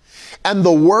realm. And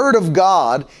the Word of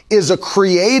God is a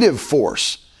creative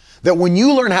force that when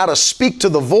you learn how to speak to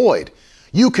the void,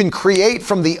 you can create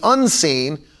from the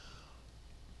unseen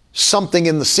something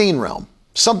in the seen realm.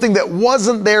 Something that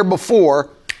wasn't there before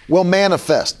will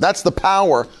manifest. That's the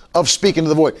power of speaking to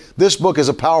the void. This book is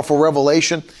a powerful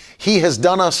revelation. He has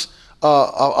done us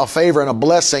a favor and a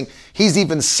blessing. He's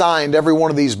even signed every one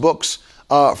of these books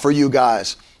for you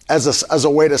guys as a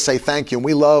way to say thank you. And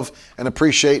we love and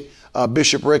appreciate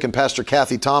Bishop Rick and Pastor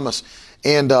Kathy Thomas.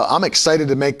 And I'm excited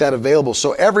to make that available.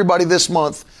 So everybody this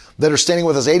month that are standing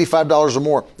with us $85 or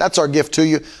more, that's our gift to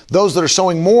you. Those that are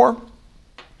sowing more,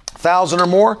 1,000 or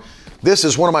more, this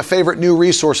is one of my favorite new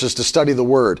resources to study the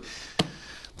Word.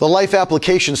 The Life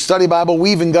Application Study Bible,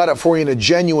 we even got it for you in a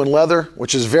genuine leather,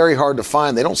 which is very hard to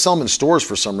find. They don't sell them in stores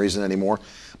for some reason anymore.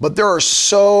 But there are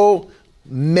so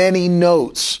many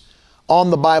notes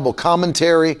on the Bible,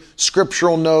 commentary,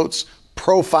 scriptural notes,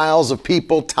 profiles of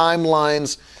people,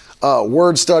 timelines,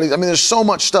 word studies. I mean, there's so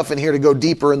much stuff in here to go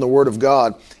deeper in the Word of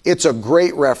God. It's a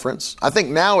great reference. I think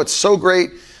now it's so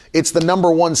great. It's the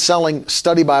 #1 selling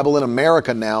study Bible in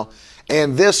America now.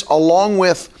 And this, along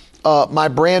with my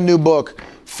brand new book,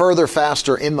 Further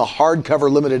Faster, in the hardcover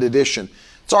limited edition.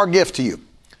 It's our gift to you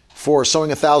for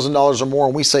sowing $1,000 or more.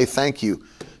 And we say thank you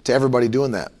to everybody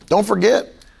doing that. Don't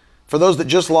forget, for those that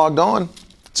just logged on,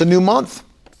 it's a new month.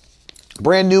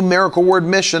 Brand new Miracle Word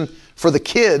mission for the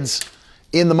kids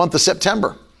in the month of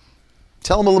September.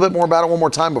 Tell them a little bit more about it one more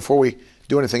time before we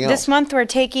do anything else. This month we're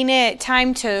taking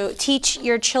time to teach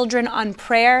your children on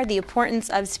prayer, the importance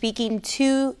of speaking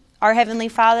to our Heavenly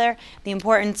Father, the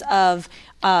importance of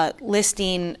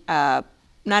listing not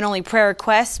only prayer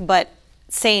requests, but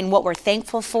saying what we're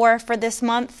thankful for this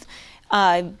month,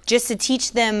 just to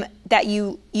teach them that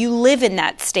you live in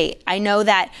that state. I know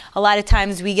that a lot of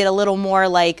times we get a little more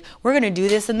like, we're going to do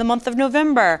this in the month of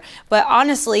November. But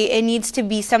honestly, it needs to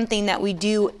be something that we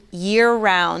do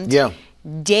year-round,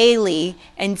 daily,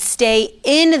 and stay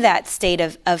in that state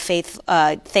of faith,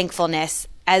 thankfulness,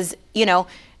 as, you know,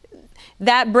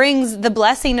 that brings the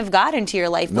blessing of God into your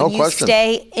life when you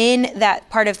stay in that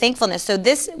part of thankfulness. So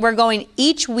we're going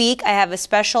each week. I have a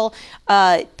special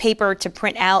paper to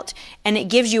print out, and it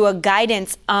gives you a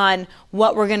guidance on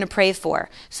what we're going to pray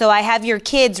for. So I have your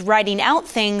kids writing out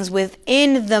things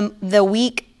within the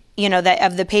week, you know, that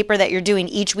of the paper that you're doing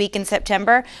each week in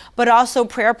September, but also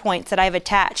prayer points that I've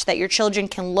attached that your children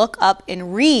can look up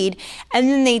and read, and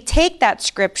then they take that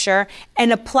scripture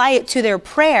and apply it to their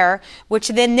prayer, which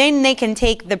then they can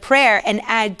take the prayer and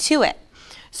add to it.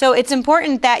 So it's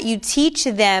important that you teach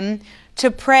them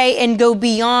to pray and go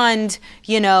beyond,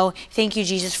 you know, thank you,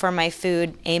 Jesus, for my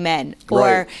food, amen.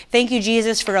 Right. Or thank you,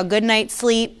 Jesus, for a good night's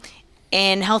sleep.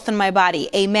 and health in my body.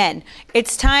 Amen.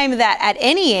 It's time that at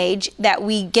any age that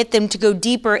we get them to go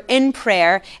deeper in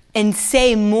prayer and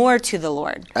say more to the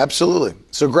Lord. Absolutely.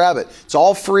 So grab it. It's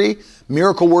all free.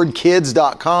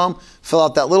 MiracleWordKids.com. Fill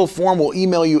out that little form. We'll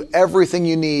email you everything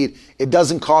you need. It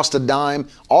doesn't cost a dime.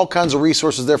 All kinds of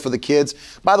resources there for the kids.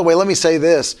 By the way, let me say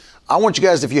this. I want you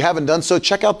guys, if you haven't done so,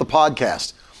 check out the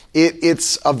podcast.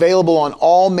 It's available on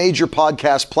all major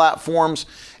podcast platforms,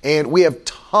 and we have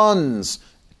tons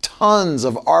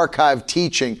of archived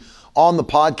teaching on the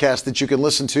podcast that you can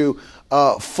listen to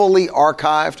fully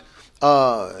archived.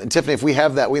 And Tiffany, if we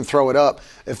have that, we can throw it up.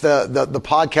 If the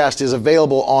podcast is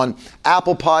available on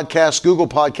Apple Podcasts, Google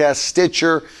Podcasts,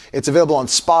 Stitcher, it's available on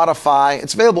Spotify.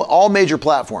 It's available on all major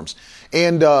platforms.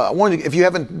 And I want you, if you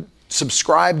haven't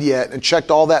subscribed yet and checked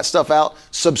all that stuff out,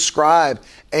 subscribe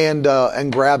and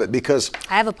grab it, because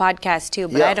I have a podcast too,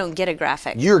 but I don't get a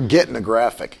graphic. You're getting a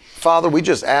graphic. Father, we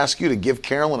just ask you to give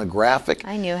Carolyn a graphic.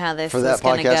 I knew how this was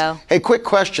going to go. Hey, quick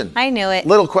question. I knew it.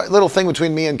 Little thing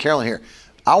between me and Carolyn here.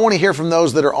 I want to hear from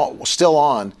those that are still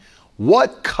on.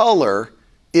 What color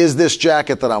is this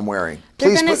jacket that I'm wearing?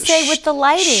 They're going to say with the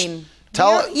lighting. You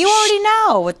already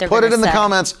know what they're going to say. Put it in the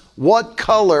comments. What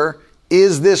color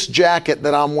is this jacket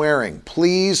that I'm wearing?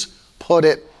 Please put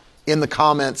it in the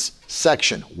comments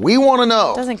section. We want to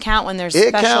know. It doesn't count when there's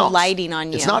special lighting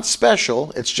on you. It's not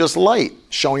special. It's just light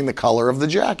showing the color of the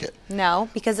jacket. No,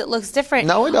 because it looks different.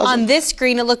 No, it doesn't. On this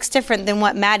screen, it looks different than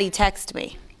what Maddie texted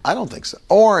me. I don't think so.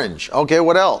 Orange. Okay,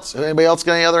 what else? Anybody else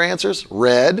got any other answers?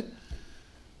 Red.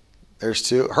 There's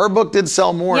two. Her book did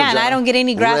sell more. Yeah, and I don't get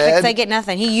any graphics. Red, I get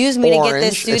nothing. He used me to get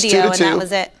this studio, and that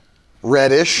was it.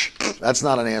 Reddish. That's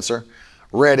not an answer.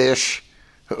 Reddish.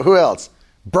 Who else?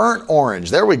 Burnt orange.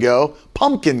 There we go.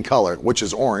 Pumpkin color, which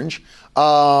is orange.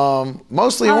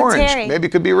 Mostly orange. Terry. Maybe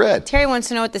it could be red. Terry wants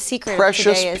to know what the secret Precious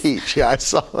of today is. peach. Yeah, I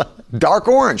saw that. Dark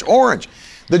orange. Orange.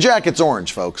 The jacket's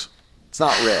orange, folks. It's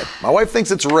not red. My wife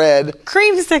thinks it's red.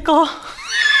 Creamsicle.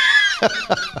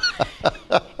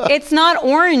 It's not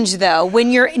orange, though,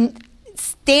 when you're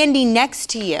standing next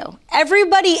to you.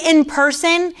 Everybody in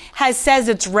person says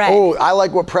it's red. Oh, I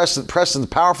like what Preston's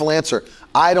powerful answer.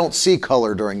 I don't see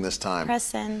color during this time.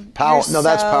 Preston,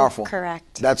 that's powerful.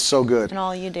 Correct. That's so good. And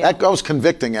all you do. That was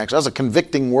convicting, actually. That was a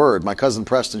convicting word. My cousin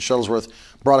Preston Shuttlesworth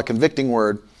brought a convicting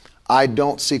word. I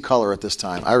don't see color at this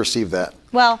time. I received that.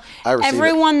 Well,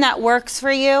 everyone that works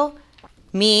for you,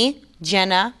 me,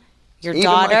 Jenna, your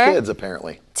daughter, even my kids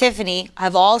apparently, Tiffany,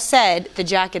 have all said the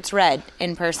jacket's red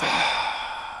in person.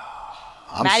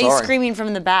 Maddie's screaming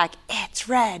from the back, it's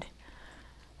red.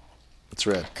 It's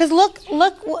red. Because look,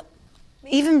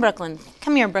 even Brooklyn.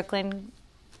 Come here, Brooklyn.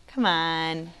 Come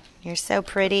on. You're so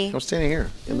pretty. I'm standing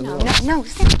here in the middle. No,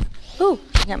 stand. Ooh,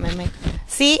 I got my mic.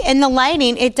 See, in the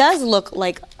lighting, it does look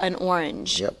like an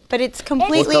orange. Yep. But it's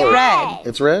completely red.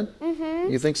 It's red?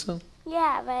 Mm-hmm. You think so?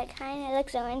 Yeah, but it kind of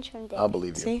looks orange from there. I'll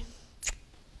believe you. See?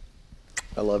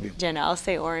 I love you. Jenna, I'll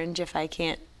say orange if I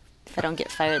don't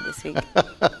get fired this week.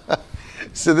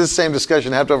 So this same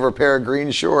discussion happened over a pair of green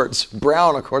shorts.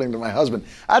 Brown, according to my husband.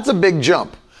 That's a big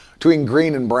jump between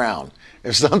green and brown.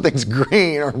 If something's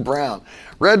green or brown.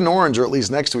 Red and orange are at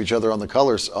least next to each other on the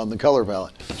color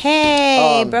palette.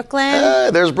 Hey,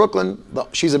 Brooklyn. There's Brooklyn.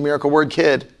 She's a Miracle Word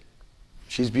kid.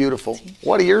 She's beautiful.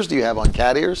 What ears do you have on?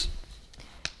 Cat ears?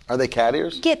 Are they cat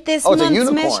ears? Get this month's month's it's a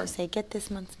unicorn. mission. Say, get this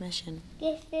month's mission.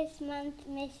 Get this month's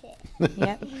mission.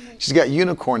 Yep. She's got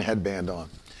unicorn headband on.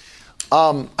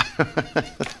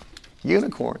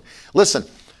 Unicorn. Listen,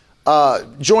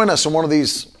 join us in one of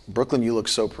these. Brooklyn, you look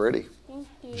so pretty. Thank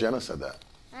you. Jenna said that.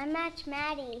 I match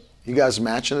Maddie. You guys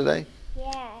matching today?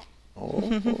 Yeah.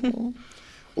 Oh.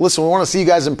 Listen, we want to see you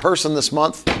guys in person this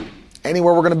month.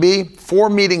 Anywhere we're going to be. 4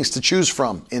 meetings to choose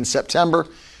from in September.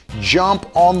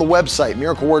 Jump on the website,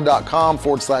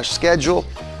 miracleword.com/schedule,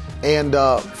 and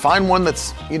find one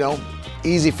that's,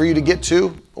 easy for you to get to.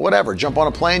 Whatever. Jump on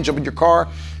a plane, jump in your car,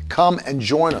 come and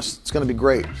join us. It's going to be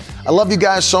great. I love you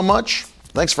guys so much.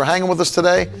 Thanks for hanging with us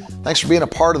today. Thanks for being a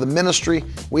part of the ministry.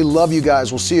 We love you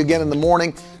guys. We'll see you again in the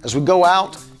morning. As we go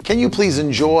out, can you please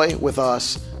enjoy with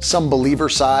us some believer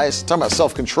size? Talking about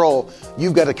self-control,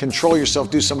 you've got to control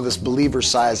yourself, do some of this believer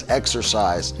size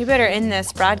exercise. We better end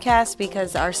this broadcast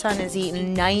because our son is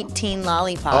eating 19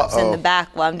 lollipops in the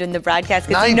back while I'm doing the broadcast.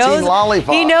 19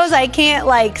 lollipops. He knows I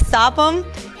can't stop him.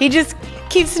 He just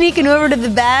keeps sneaking over to the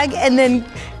bag and then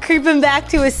creeping back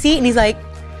to his seat, and he's like,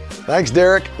 thanks,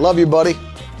 Derek. Love you, buddy.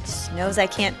 Just knows I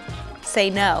can't say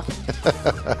no.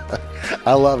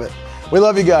 I love it. We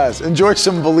love you guys. Enjoy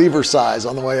some believer size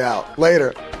on the way out.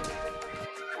 Later.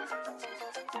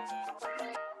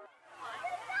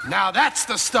 Now that's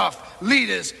the stuff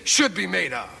leaders should be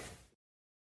made of.